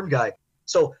Reformed guy.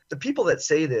 So the people that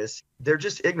say this, they're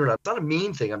just ignorant. It's not a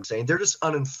mean thing I'm saying. They're just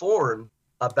uninformed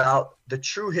about the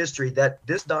true history, that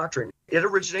this doctrine, it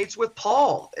originates with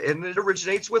Paul and it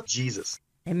originates with Jesus.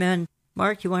 Amen.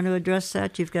 Mark, you want to address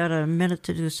that? You've got a minute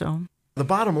to do so. The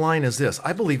bottom line is this.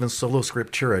 I believe in sola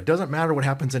scriptura. It doesn't matter what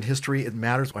happens in history. It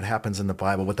matters what happens in the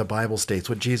Bible, what the Bible states,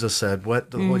 what Jesus said, what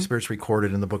the Holy Spirit's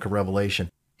recorded in the book of Revelation.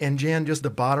 And Jan, just the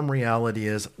bottom reality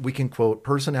is we can quote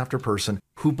person after person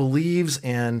who believes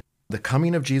in the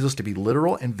coming of Jesus to be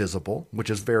literal and visible, which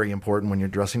is very important when you're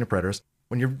addressing a preterist.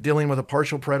 When you're dealing with a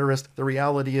partial preterist, the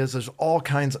reality is there's all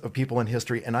kinds of people in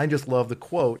history. And I just love the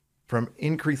quote from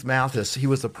Increase Mathis. He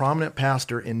was the prominent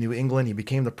pastor in New England. He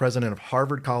became the president of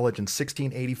Harvard College in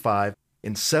 1685.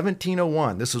 In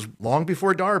 1701, this is long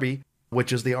before Darby,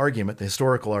 which is the argument, the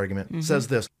historical argument, says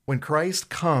this: when Christ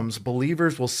comes,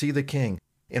 believers will see the King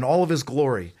in all of his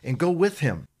glory and go with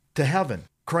him to heaven.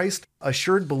 Christ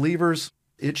assured believers,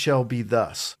 it shall be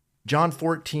thus. John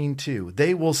 14:2,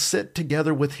 they will sit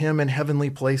together with him in heavenly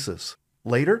places.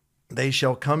 Later, they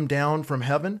shall come down from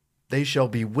heaven. They shall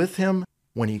be with him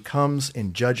when he comes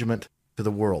in judgment to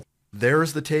the world.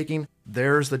 There's the taking.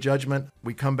 There's the judgment.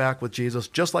 We come back with Jesus,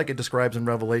 just like it describes in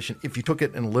Revelation. If you took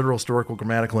it in literal, historical,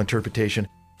 grammatical interpretation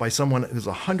by someone who's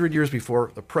 100 years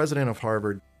before, the president of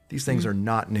Harvard, these things are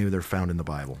not new. They're found in the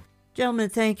Bible. Gentlemen,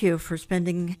 thank you for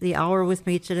spending the hour with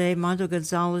me today. Mondo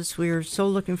Gonzales, we are so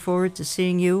looking forward to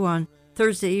seeing you on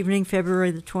Thursday evening,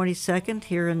 February the 22nd,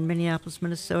 here in Minneapolis,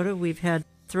 Minnesota. We've had,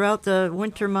 throughout the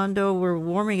winter, Mondo, we're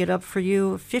warming it up for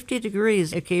you, 50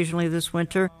 degrees occasionally this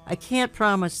winter. I can't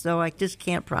promise, though. I just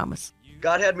can't promise.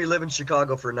 God had me live in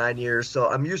Chicago for 9 years, so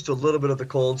I'm used to a little bit of the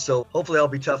cold, so hopefully I'll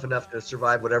be tough enough to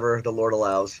survive whatever the Lord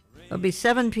allows. It'll be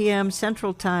 7 p.m.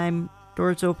 Central Time.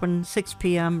 Doors open 6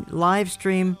 p.m. Live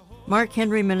stream,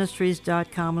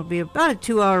 MarkHenryMinistries.com. It'll be about a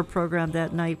 2-hour program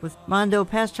that night with Mondo,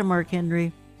 Pastor Mark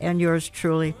Henry, and yours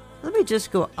truly. Let me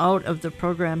just go out of the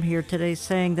program here today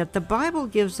saying that the Bible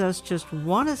gives us just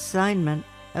one assignment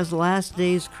as last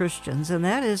days Christians, and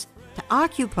that is to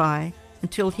occupy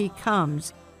until he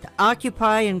comes. To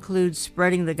occupy includes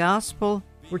spreading the gospel.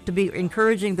 We're to be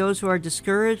encouraging those who are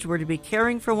discouraged. We're to be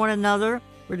caring for one another.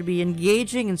 We're to be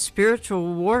engaging in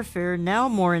spiritual warfare, now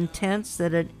more intense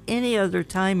than at any other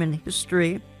time in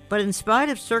history. But in spite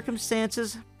of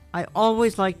circumstances, I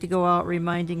always like to go out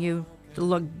reminding you to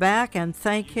look back and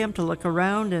thank him, to look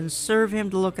around and serve him,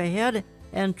 to look ahead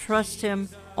and trust him,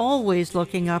 always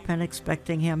looking up and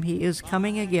expecting him. He is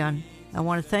coming again. I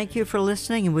want to thank you for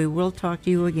listening, and we will talk to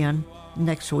you again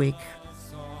next week.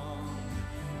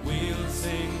 We'll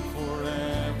sing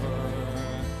forever,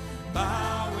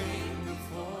 bowing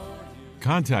before you.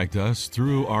 Contact us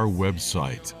through our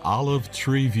website,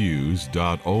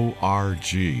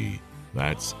 olivetreeviews.org.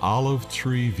 That's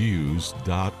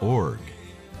olivetreeviews.org.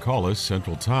 Call us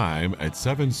Central Time at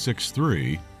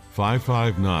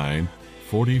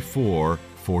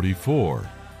 763-559-4444.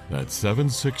 That's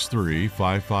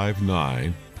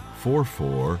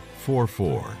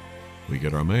 763-559-4444. We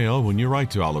get our mail when you write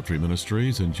to Olive Tree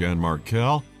Ministries and Jan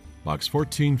Markell, Box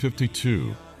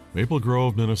 1452, Maple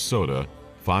Grove, Minnesota,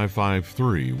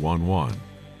 55311.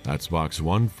 That's Box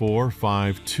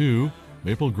 1452,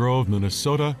 Maple Grove,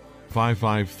 Minnesota,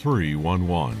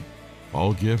 55311.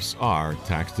 All gifts are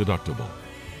tax deductible.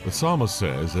 The psalmist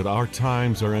says that our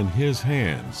times are in his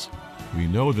hands. We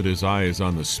know that his eye is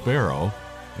on the sparrow,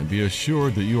 and be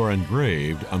assured that you are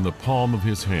engraved on the palm of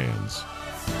his hands.